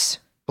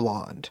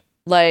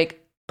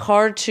 Like,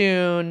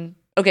 cartoon.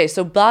 Okay,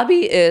 so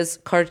Bobby is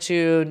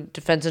cartoon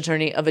defense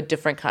attorney of a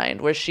different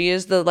kind, where she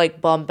is the, like,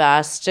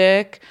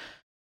 bombastic.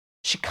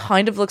 She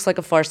kind of looks like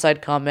a Far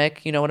Side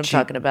comic. You know what I'm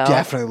talking about?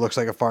 Definitely looks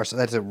like a Far Side.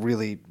 That's a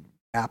really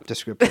apt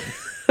description.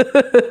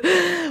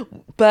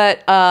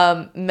 But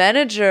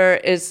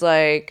Menninger is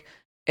like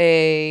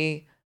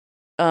a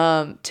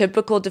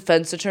typical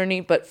defense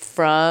attorney, but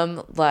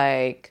from,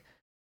 like,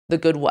 The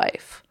Good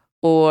Wife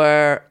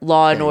or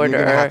Law and Order.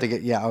 You're gonna have to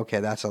get, okay,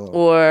 that's a little.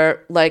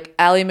 Or like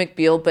Ally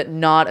McBeal, but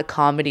not a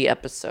comedy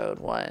episode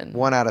one.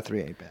 1 out of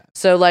 3 ain't bad.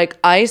 So, like,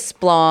 ice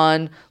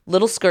blonde,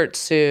 little skirt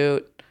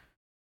suit,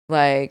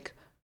 like,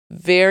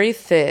 very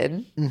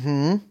thin.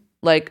 Mm-hmm.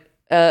 Like,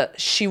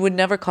 she would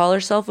never call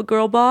herself a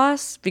girl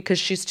boss because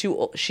she's too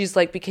old. She's,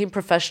 like, became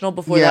professional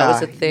before that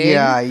was a thing.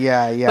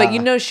 Yeah.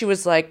 But she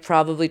was, like,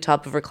 probably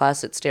top of her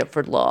class at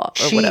Stanford Law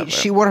or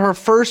whatever. When her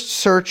first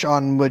search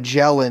on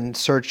Magellan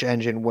search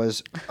engine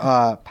was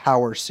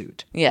power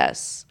suit.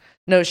 Yes.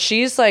 No,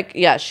 she's like,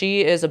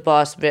 she is a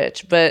boss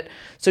bitch. But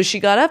so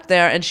she got up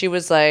there and she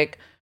was like,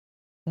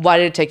 why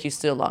did it take you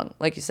so long?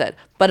 Like you said,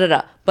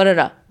 ba-da-da,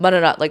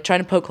 like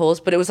trying to poke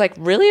holes. But it was, like,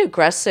 really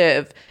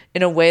aggressive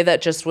in a way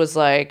that just was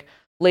like,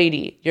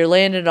 lady, you're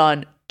laying it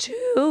on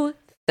too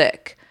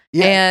thick.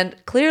 Yeah. And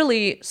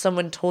clearly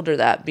someone told her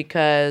that,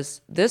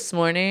 because this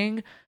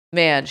morning,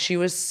 man, she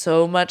was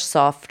so much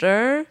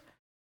softer.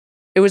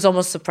 It was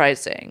almost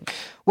surprising.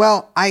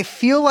 Well, I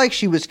feel like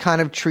she was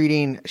kind of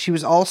she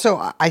was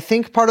also, I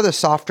think part of the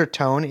softer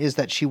tone is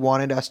that she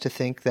wanted us to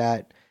think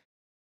that,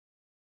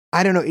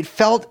 I don't know, it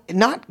felt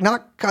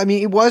I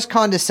mean, it was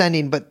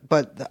condescending, but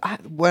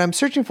what I'm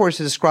searching for is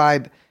to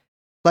describe,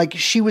 like,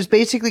 she was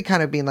basically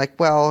kind of being like,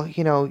 well,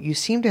 you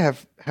seem to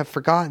have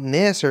forgotten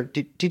this, or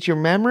did your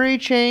memory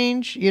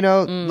change?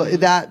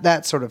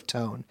 That sort of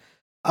tone.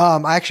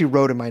 I actually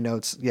wrote in my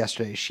notes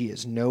yesterday, she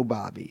is no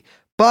Bobby.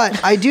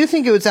 But I do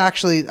think it was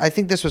actually, I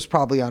think this was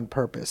probably on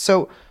purpose.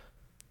 So,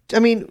 I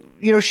mean,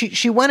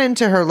 she went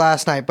into her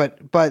last night,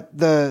 but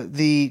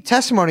the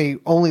testimony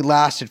only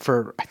lasted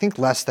for, I think,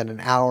 less than an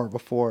hour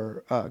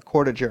before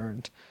court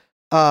adjourned.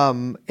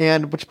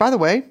 And which, by the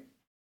way,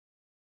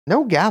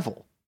 no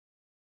gavel.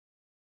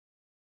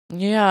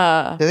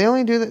 Yeah. Do they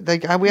only do that?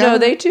 Like, No,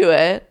 they do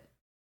it.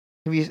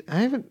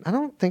 I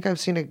don't think I've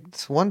seen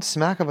one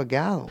smack of a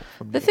gavel.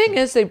 The thing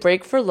is, they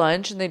break for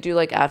lunch and they do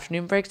like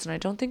afternoon breaks, and I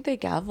don't think they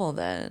gavel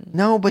then.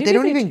 No, but they Maybe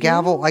don't even do.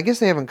 gavel. I guess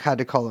they haven't had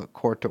to call it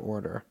court to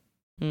order,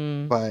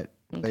 but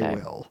they Okay.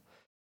 will.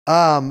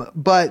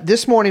 But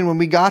this morning when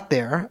we got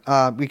there,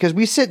 because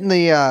we sit in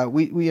the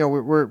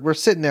we're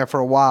sitting there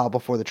for a while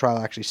before the trial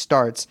actually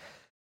starts.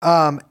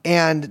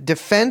 And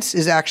defense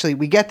is actually,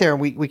 we get there and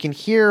we can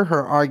hear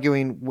her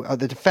arguing,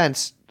 the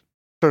defense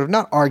sort of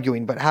not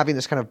arguing, but having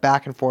this kind of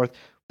back and forth,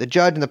 the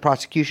judge and the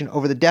prosecution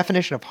over the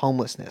definition of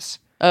homelessness.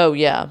 Oh,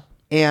 yeah.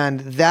 And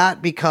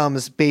that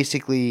becomes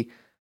basically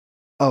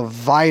a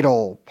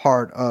vital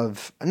part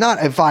of,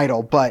 not a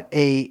vital, but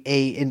a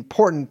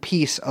important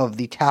piece of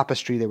the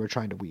tapestry they were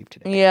trying to weave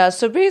today. Yeah,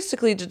 so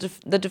basically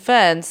the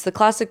defense, the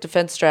classic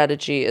defense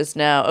strategy is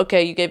now,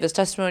 okay, you gave this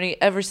testimony,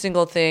 every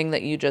single thing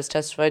that you just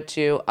testified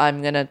to,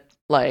 I'm going to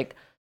like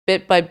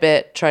bit by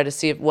bit try to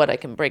see what I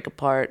can break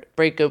apart,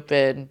 break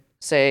open,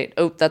 say,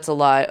 oh, that's a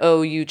lie.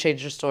 Oh, you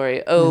changed your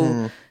story.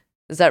 Oh,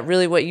 is that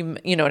really what you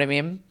know what I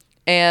mean?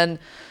 And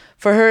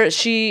for her,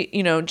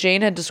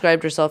 Jane had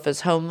described herself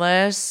as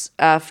homeless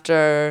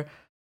after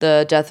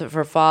the death of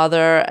her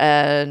father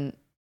and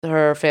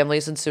her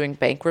family's ensuing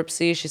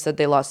bankruptcy. She said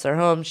they lost their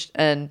home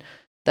and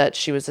that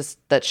she was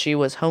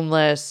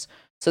homeless.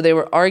 So they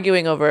were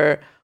arguing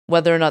over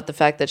whether or not the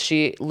fact that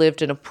she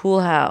lived in a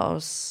pool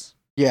house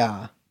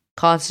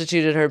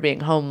constituted her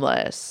being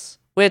homeless,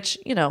 which,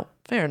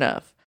 fair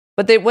enough.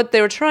 But what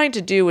they were trying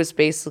to do was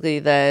basically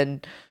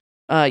then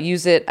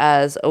use it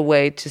as a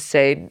way to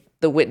say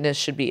the witness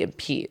should be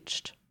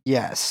impeached.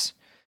 Yes.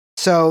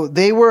 So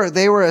they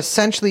were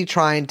essentially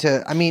trying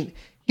to, I mean,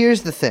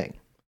 here's the thing.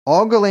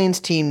 All Ghislaine's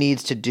team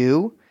needs to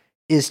do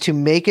is to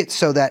make it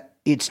so that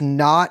it's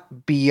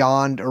not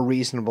beyond a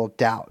reasonable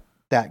doubt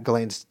that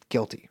Ghislaine's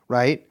guilty,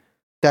 right?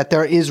 That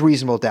there is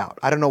reasonable doubt.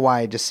 I don't know why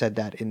I just said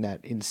that in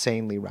that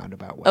insanely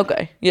roundabout way.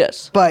 Okay,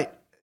 yes.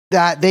 But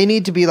that they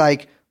need to be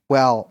like,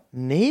 well,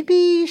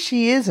 maybe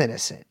she is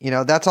innocent.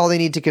 That's all they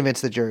need to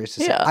convince the juries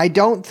to say. Yeah. I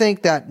don't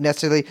think that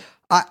necessarily,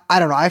 I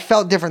don't know. I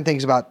felt different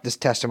things about this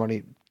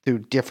testimony through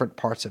different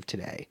parts of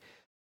today.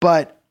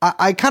 But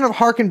I kind of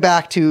hearken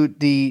back to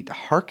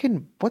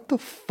what the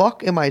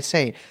fuck am I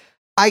saying?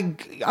 You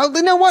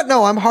know what?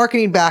 No, I'm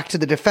hearkening back to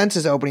the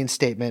defense's opening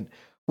statement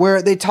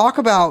where they talk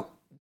about,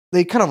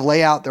 they kind of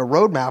lay out their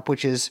roadmap,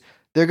 which is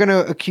they're going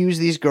to accuse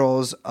these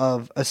girls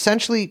of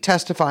essentially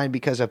testifying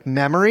because of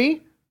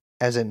memory,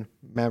 as in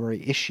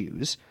memory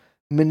issues,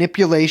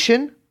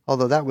 manipulation,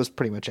 although that was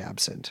pretty much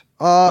absent.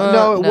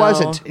 No, it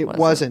wasn't. It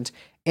wasn't.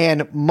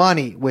 And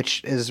money,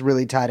 which is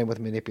really tied in with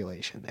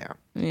manipulation there.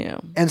 Yeah.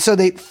 And so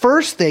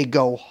they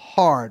go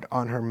hard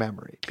on her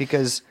memory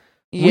because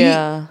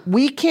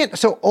we can't.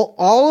 So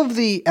all of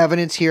the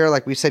evidence here,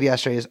 like we said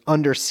yesterday, is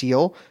under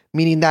seal,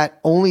 meaning that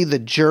only the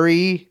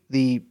jury,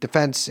 the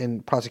defense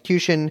and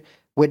prosecution,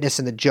 witness,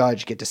 and the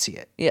judge get to see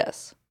it.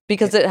 Yes.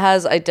 Because it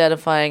has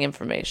identifying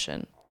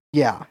information.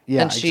 Yeah.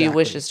 And she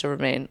wishes to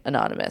remain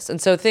anonymous.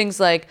 And so things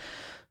like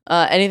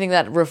anything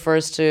that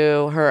refers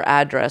to her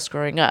address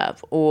growing up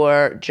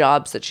or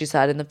jobs that she's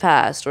had in the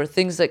past or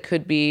things that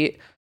could be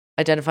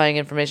identifying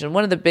information.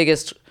 One of the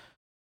biggest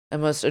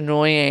and most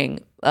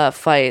annoying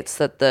fights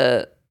that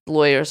the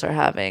lawyers are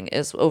having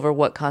is over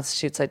what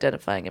constitutes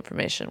identifying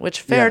information, which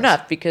fair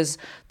enough, because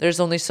there's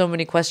only so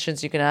many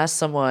questions you can ask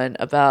someone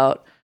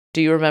about,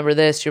 do you remember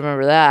this? Do you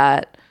remember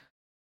that?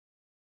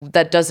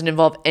 That doesn't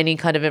involve any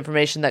kind of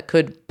information that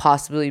could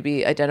possibly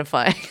be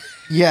identifying.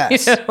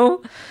 Yes.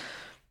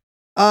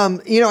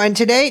 And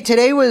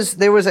today was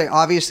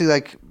obviously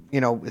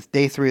with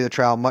day 3 of the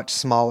trial, much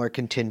smaller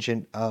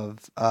contingent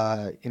of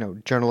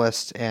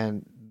journalists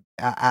and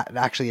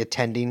actually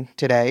attending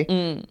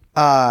today.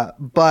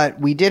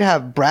 But we did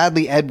have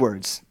Bradley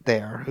Edwards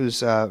there, who's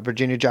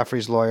Virginia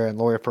Jeffries' lawyer and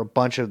lawyer for a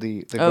bunch of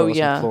the girls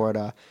in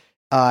Florida.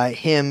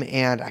 Him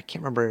and I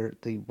can't remember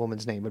the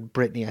woman's name, but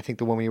Brittany, I think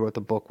the woman he wrote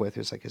the book with,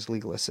 who's like his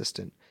legal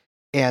assistant,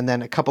 and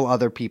then a couple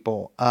other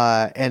people.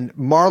 And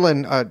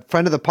Marlon, a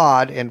friend of the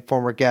pod and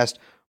former guest,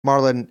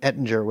 Marlon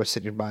Ettinger, was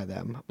sitting by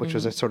them, which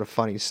was a sort of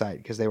funny sight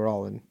because they were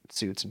all in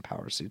suits and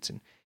power suits,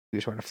 and he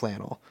was wearing a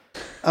flannel.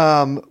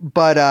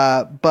 But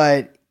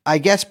I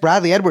guess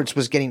Bradley Edwards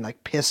was getting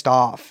like pissed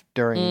off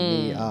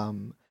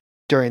during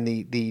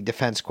the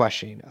defense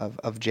questioning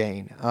of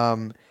Jane.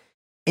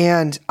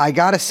 And I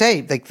gotta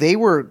say, like they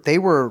were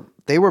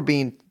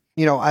being,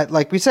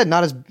 like we said,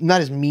 not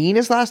as mean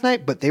as last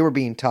night, but they were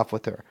being tough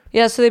with her.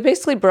 Yeah, so they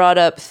basically brought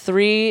up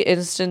 3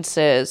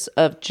 instances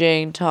of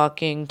Jane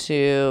talking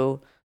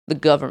to the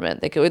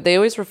government. They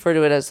always refer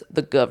to it as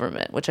the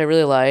government, which I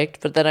really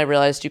liked. But then I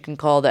realized you can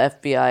call the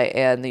FBI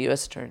and the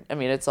U.S. Attorney. I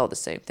mean, it's all the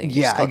same thing. You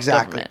just Yeah, call it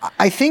exactly. government.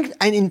 I think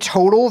and in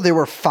total there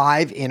were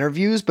 5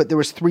 interviews, but there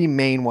was 3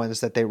 main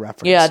ones that they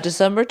referenced. Yeah,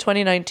 December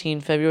 2019,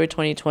 February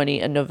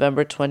 2020, and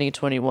November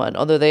 2021.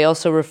 Although they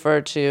also refer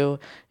to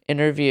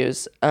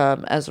interviews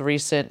as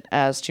recent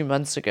as 2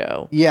 months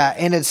ago. Yeah,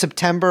 and in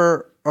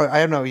September, or I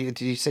don't know,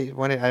 did you say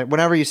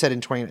whenever you said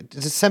in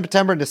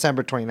September and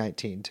December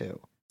 2019 too?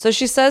 So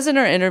she says in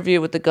her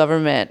interview with the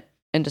government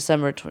in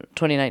December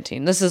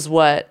 2019, this is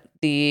what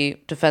the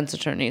defense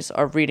attorneys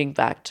are reading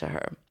back to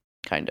her,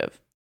 kind of.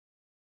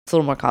 It's a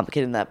little more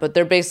complicated than that, but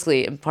they're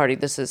basically imparting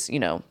this is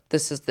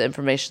the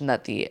information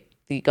that the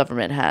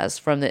government has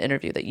from the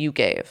interview that you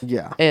gave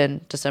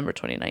in December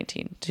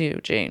 2019 to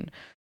Jane,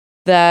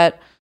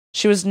 that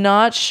she was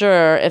not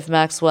sure if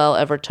Maxwell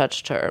ever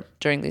touched her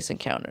during these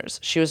encounters.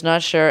 She was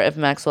not sure if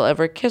Maxwell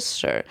ever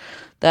kissed her,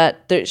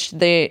 that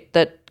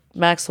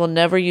Maxwell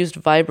never used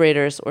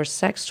vibrators or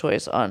sex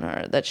toys on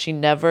her, that she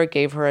never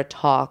gave her a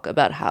talk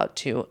about how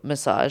to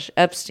massage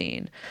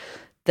Epstein,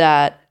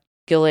 that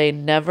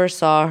Ghislaine never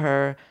saw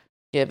her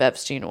give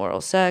Epstein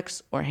oral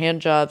sex or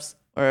hand jobs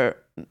or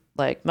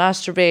like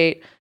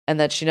masturbate, and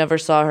that she never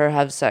saw her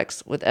have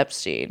sex with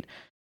Epstein,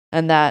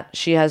 and that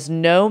she has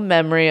no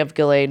memory of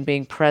Ghislaine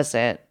being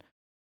present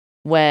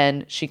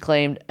when she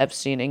claimed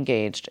Epstein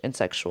engaged in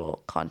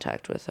sexual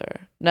contact with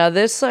her. Now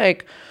this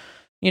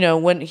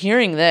when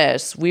hearing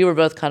this, we were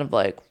both kind of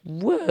like,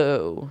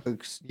 whoa.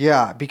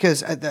 Yeah,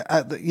 because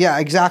yeah,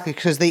 exactly,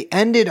 because they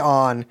ended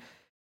on,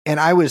 and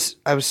I was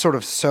sort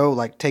of so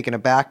like taken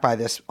aback by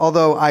this,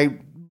 although I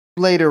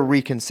later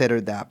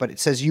reconsidered that, but it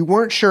says you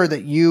weren't sure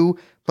that you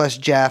plus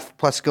Jeff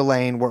plus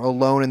Ghislaine were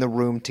alone in the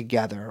room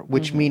together,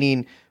 which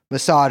meaning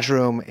massage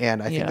room,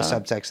 and I think the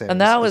subtext there. And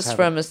that was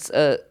from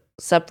a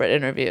separate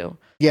interview.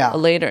 Yeah. A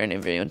later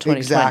interview in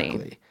 2020.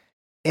 Exactly.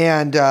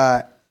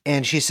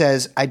 And she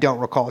says, I don't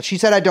recall. She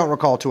said, I don't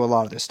recall to a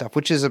lot of this stuff,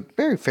 which is a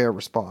very fair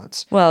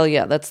response. Well,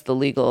 yeah, that's the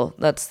legal,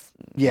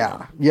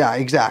 Yeah,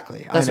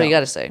 exactly. That's what you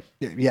got to say.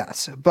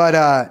 Yes.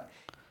 But,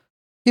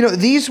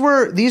 these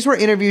were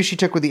interviews she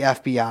took with the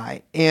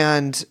FBI,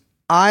 and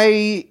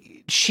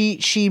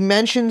she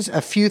mentions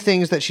a few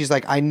things that she's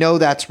like, I know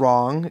that's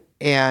wrong.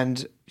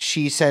 And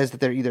she says that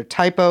they're either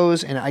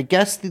typos. And I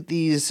guess that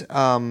these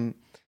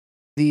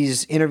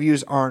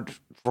interviews aren't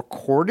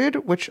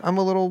recorded, which I'm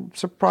a little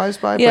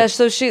surprised by. Yeah,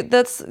 so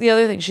that's the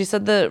other thing. She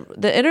said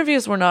the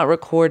interviews were not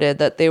recorded,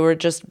 that they were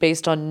just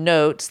based on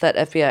notes that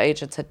FBI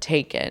agents had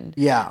taken.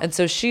 Yeah. And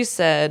so she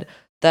said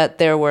that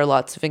there were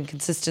lots of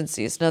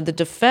inconsistencies. Now, the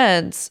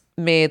defense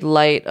made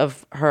light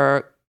of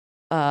her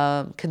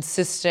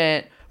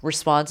consistent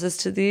responses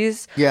to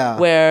these. Yeah.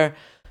 Where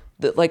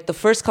the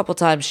first couple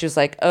times she was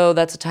like, oh,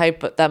 that's a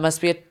typo. That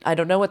must be I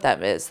don't know what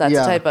that is. That's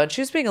a typo. And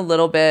she was being a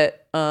little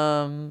bit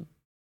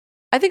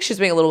I think she's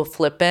being a little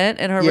flippant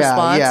in her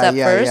response at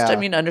first. I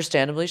mean,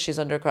 understandably, she's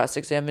under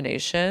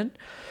cross-examination.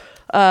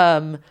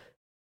 And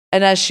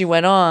as she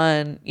went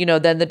on,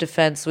 then the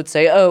defense would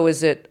say, oh,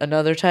 is it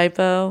another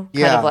typo?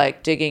 Kind of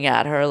like digging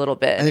at her a little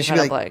bit. And then she'd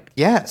be like,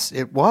 yes,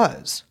 it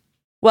was.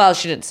 Well,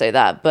 she didn't say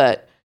that,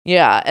 but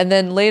yeah. And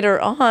then later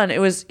on, it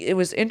was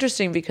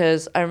interesting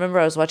because I remember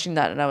I was watching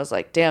that and I was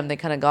like, damn, they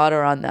kind of got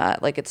her on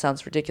that. Like, it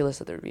sounds ridiculous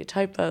that there would be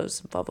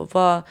typos and blah, blah,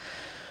 blah.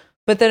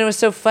 But then it was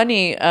so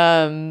funny.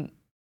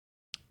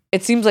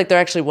 It seems like there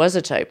actually was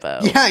a typo.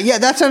 Yeah,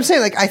 that's what I'm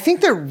saying. Like, I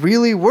think there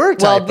really were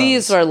typos. Well,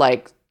 these are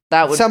like,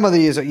 some of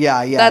these are,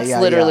 That's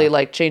literally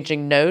like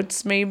changing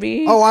notes,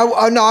 maybe.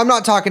 Oh, no, I'm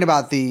not talking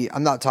about the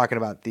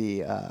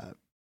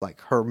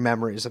like her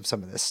memories of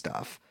some of this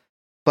stuff.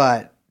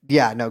 But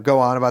yeah, no, go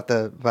on about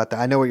the,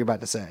 I know what you're about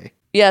to say.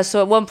 Yeah,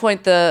 so at one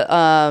point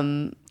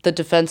the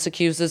defense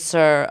accuses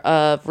her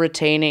of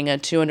retaining a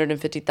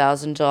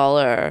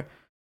 $250,000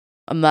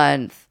 a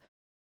month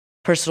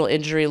personal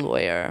injury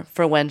lawyer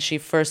for when she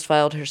first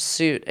filed her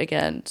suit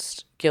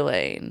against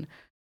Ghislaine.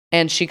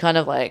 And she kind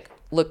of like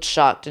looked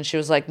shocked and she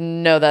was like,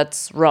 no,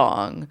 that's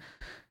wrong.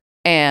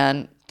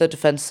 And the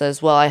defense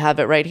says, well, I have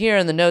it right here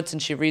in the notes. And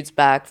she reads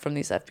back from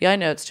these FBI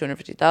notes,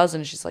 $250,000.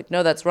 And she's like,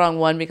 no, that's wrong.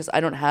 One, because I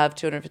don't have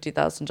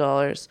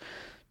 $250,000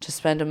 to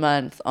spend a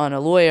month on a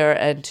lawyer.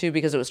 And two,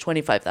 because it was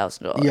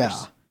 $25,000. Yeah.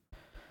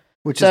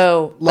 Which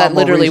so is that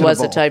literally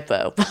was a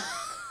typo.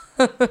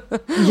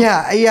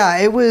 Yeah,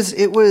 it was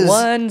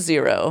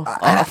 1-0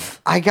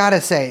 off. I gotta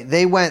say,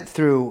 they went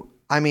through.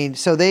 I mean,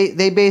 so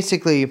they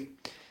basically,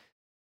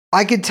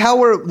 I could tell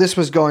where this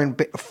was going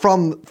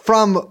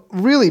from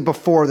really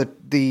before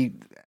the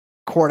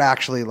court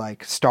actually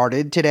like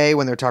started today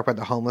when they're talking about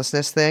the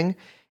homelessness thing,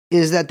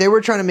 is that they were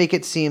trying to make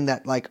it seem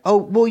that like, oh,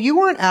 well, you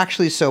weren't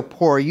actually so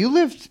poor. You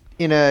lived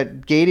in a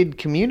gated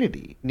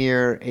community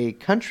near a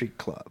country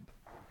club,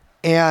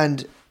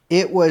 and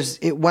it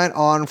went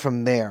on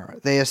from there.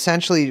 They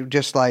essentially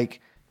just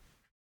like,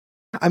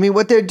 I mean,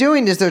 what they're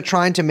doing is they're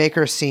trying to make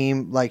her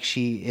seem like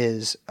she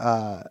is,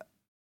 has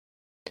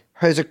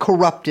a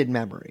corrupted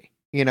memory,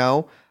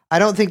 I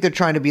don't think they're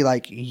trying to be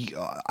like,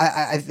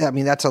 I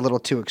mean, that's a little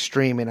too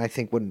extreme and I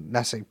think wouldn't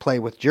necessarily play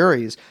with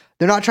juries.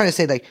 They're not trying to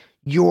say like,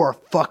 you're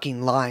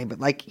fucking lying, but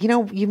like,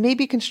 you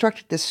maybe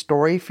constructed this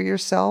story for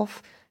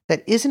yourself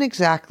that isn't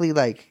exactly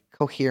like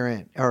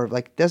coherent or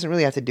like doesn't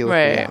really have to do with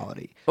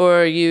reality.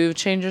 Or you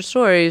change your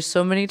story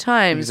so many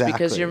times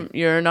because Exactly.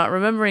 you're not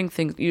remembering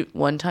things.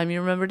 One time you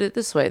remembered it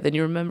this way, then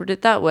you remembered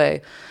it that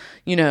way.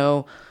 You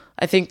know,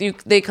 I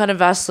think they kind of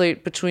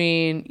vacillate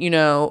between,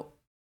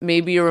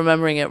 maybe you're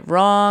remembering it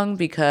wrong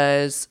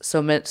because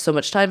so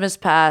much time has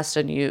passed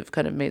and you've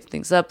kind of made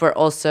things up, or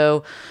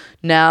also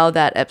now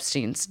that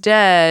Epstein's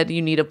dead,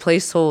 you need a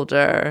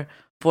placeholder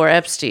for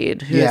Epstein,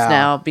 who has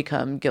now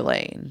become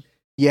Ghislaine.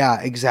 Yeah,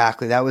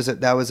 exactly. That was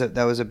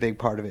a big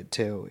part of it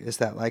too. Is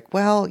that like,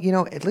 well,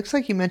 it looks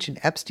like you mentioned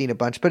Epstein a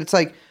bunch, but it's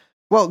like,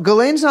 well,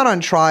 Ghislaine's not on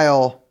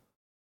trial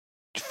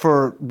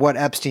for what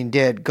Epstein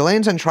did.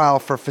 Ghislaine's on trial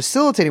for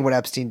facilitating what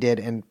Epstein did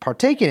and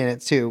partaking in it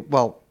too.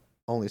 Well,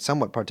 only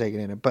somewhat partaking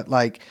in it, but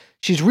like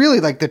she's really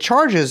like the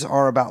charges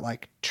are about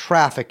like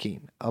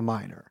trafficking a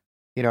minor.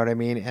 You know what I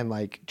mean? And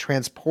like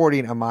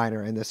transporting a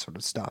minor and this sort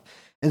of stuff.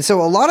 And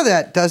so a lot of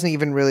that doesn't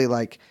even really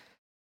like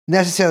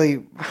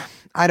necessarily,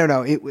 I don't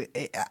know.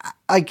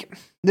 Like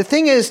the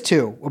thing is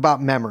too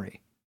about memory,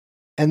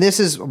 and this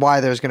is why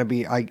there's going to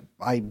be,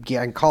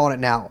 I'm calling it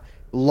now,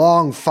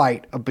 long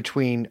fight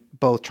between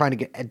both trying to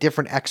get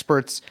different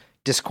experts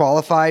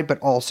disqualified, but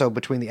also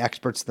between the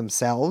experts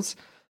themselves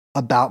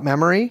about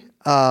memory.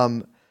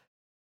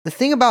 The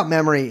thing about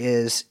memory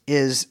is,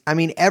 I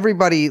mean,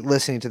 everybody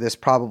listening to this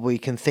probably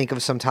can think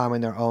of some time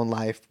in their own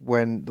life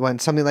when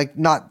something like,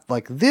 not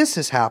like this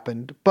has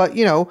happened, but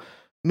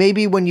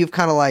maybe when you've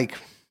kind of like,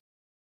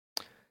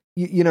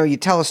 you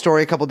tell a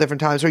story a couple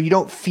different times, or you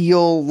don't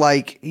feel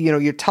like,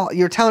 you're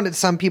telling it to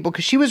some people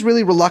because she was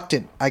really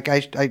reluctant. Like I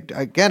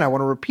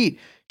want to repeat,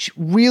 she's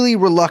really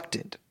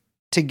reluctant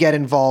to get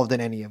involved in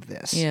any of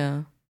this.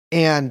 Yeah.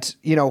 And,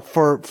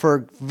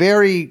 for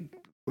very,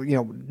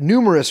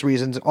 numerous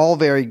reasons, all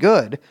very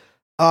good.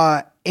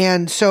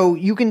 And so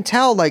you can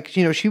tell, like,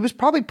 she was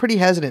probably pretty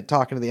hesitant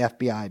talking to the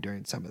FBI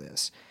during some of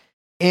this.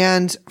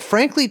 And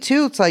frankly,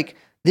 too, it's like,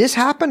 this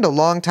happened a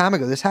long time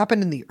ago. This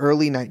happened in the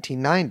early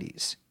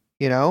 1990s,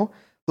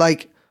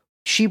 like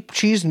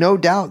she's no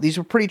doubt, these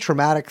were pretty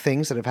traumatic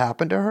things that have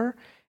happened to her.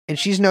 And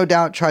she's no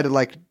doubt tried to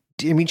like,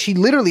 I mean, she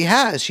literally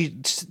has, she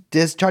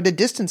has tried to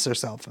distance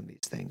herself from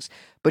these things,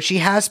 but she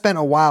has spent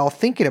a while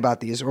thinking about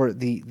these, or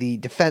the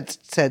defense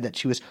said that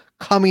she was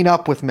coming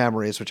up with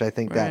memories, which I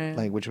think that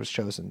language was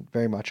chosen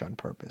very much on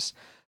purpose.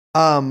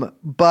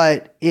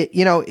 But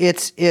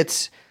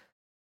it's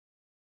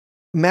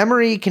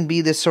memory can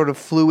be this sort of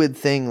fluid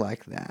thing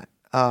like that.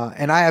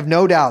 And I have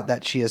no doubt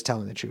that she is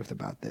telling the truth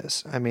about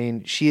this. I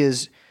mean, she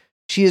is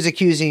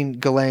accusing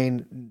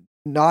Ghislaine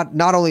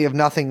not only of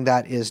nothing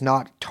that is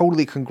not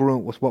totally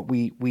congruent with what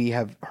we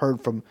have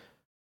heard from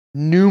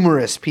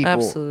numerous people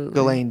Absolutely.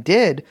 Ghislaine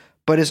did,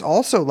 but is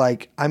also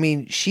like, I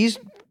mean, she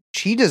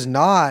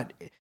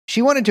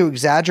wanted to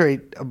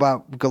exaggerate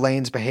about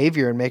Ghislaine's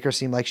behavior and make her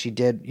seem like she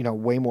did,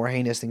 way more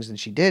heinous things than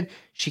she did.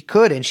 She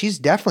could, and she's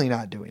definitely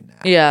not doing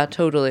that. Yeah,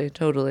 totally.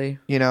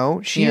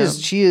 She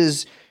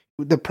is,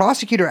 the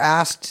prosecutor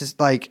asked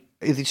like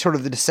sort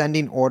of the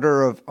descending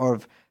order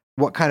of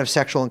what kind of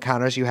sexual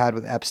encounters you had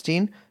with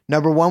Epstein.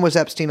 Number 1 was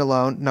Epstein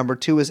alone. Number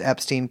 2 was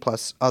Epstein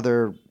plus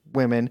other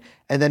women.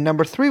 And then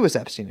number 3 was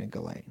Epstein and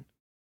Ghislaine.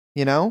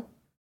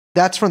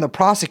 That's from the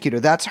prosecutor.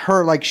 That's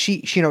her. Like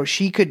she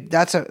could,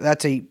 that's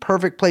a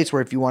perfect place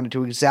where if you wanted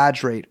to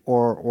exaggerate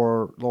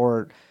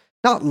or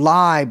not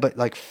lie, but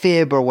like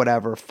fib or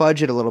whatever,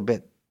 fudge it a little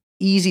bit,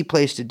 easy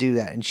place to do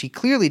that. And she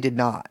clearly did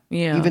not,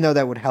 even though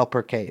that would help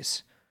her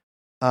case.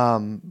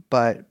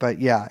 But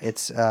yeah,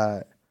 it's,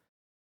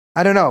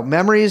 I don't know.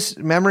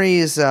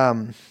 Memories,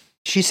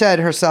 she said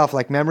herself,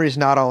 like memory is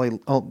not only,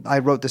 I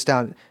wrote this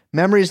down,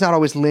 memory is not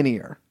always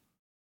linear.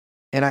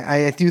 And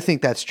I do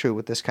think that's true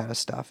with this kind of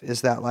stuff,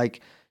 is that like,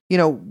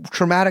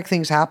 traumatic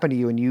things happen to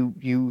you and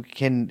you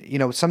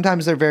can,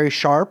 sometimes they're very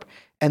sharp.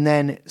 And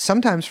then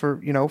sometimes for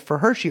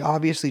her, she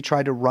obviously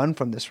tried to run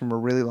from this from a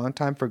really long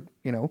time for,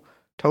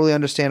 totally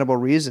understandable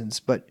reasons,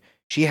 but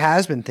she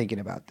has been thinking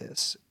about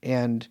this.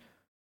 And,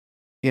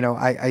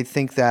 I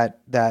think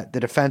that the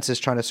defense is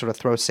trying to sort of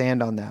throw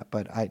sand on that,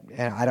 but I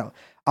don't,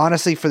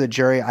 honestly, for the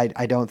jury,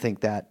 I don't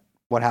think that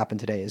what happened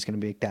today is going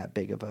to be that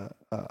big of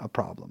a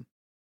problem.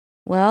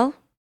 Well,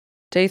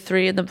 day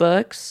 3 in the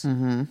books.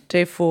 Mm-hmm.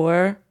 Day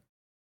 4,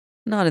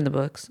 not in the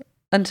books.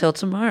 Until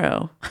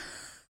tomorrow.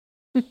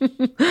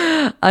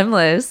 I'm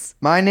Liz.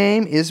 My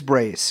name is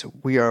Brace.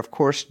 We are, of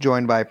course,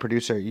 joined by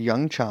producer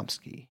Young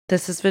Chomsky.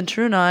 This is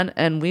Ventrunon,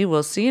 and we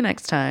will see you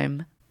next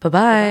time.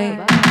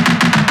 Bye-bye.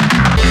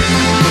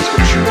 Please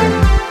give us your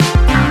name.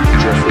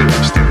 Jeffrey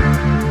Epstein.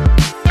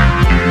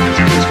 Please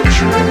give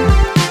us your name.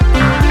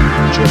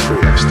 Jeffrey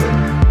Epstein.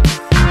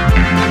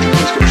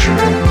 Please give us your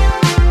name.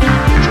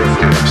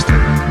 Jeffrey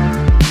Epstein.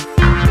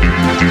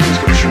 Please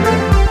give us your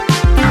name.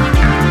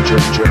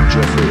 Jeff.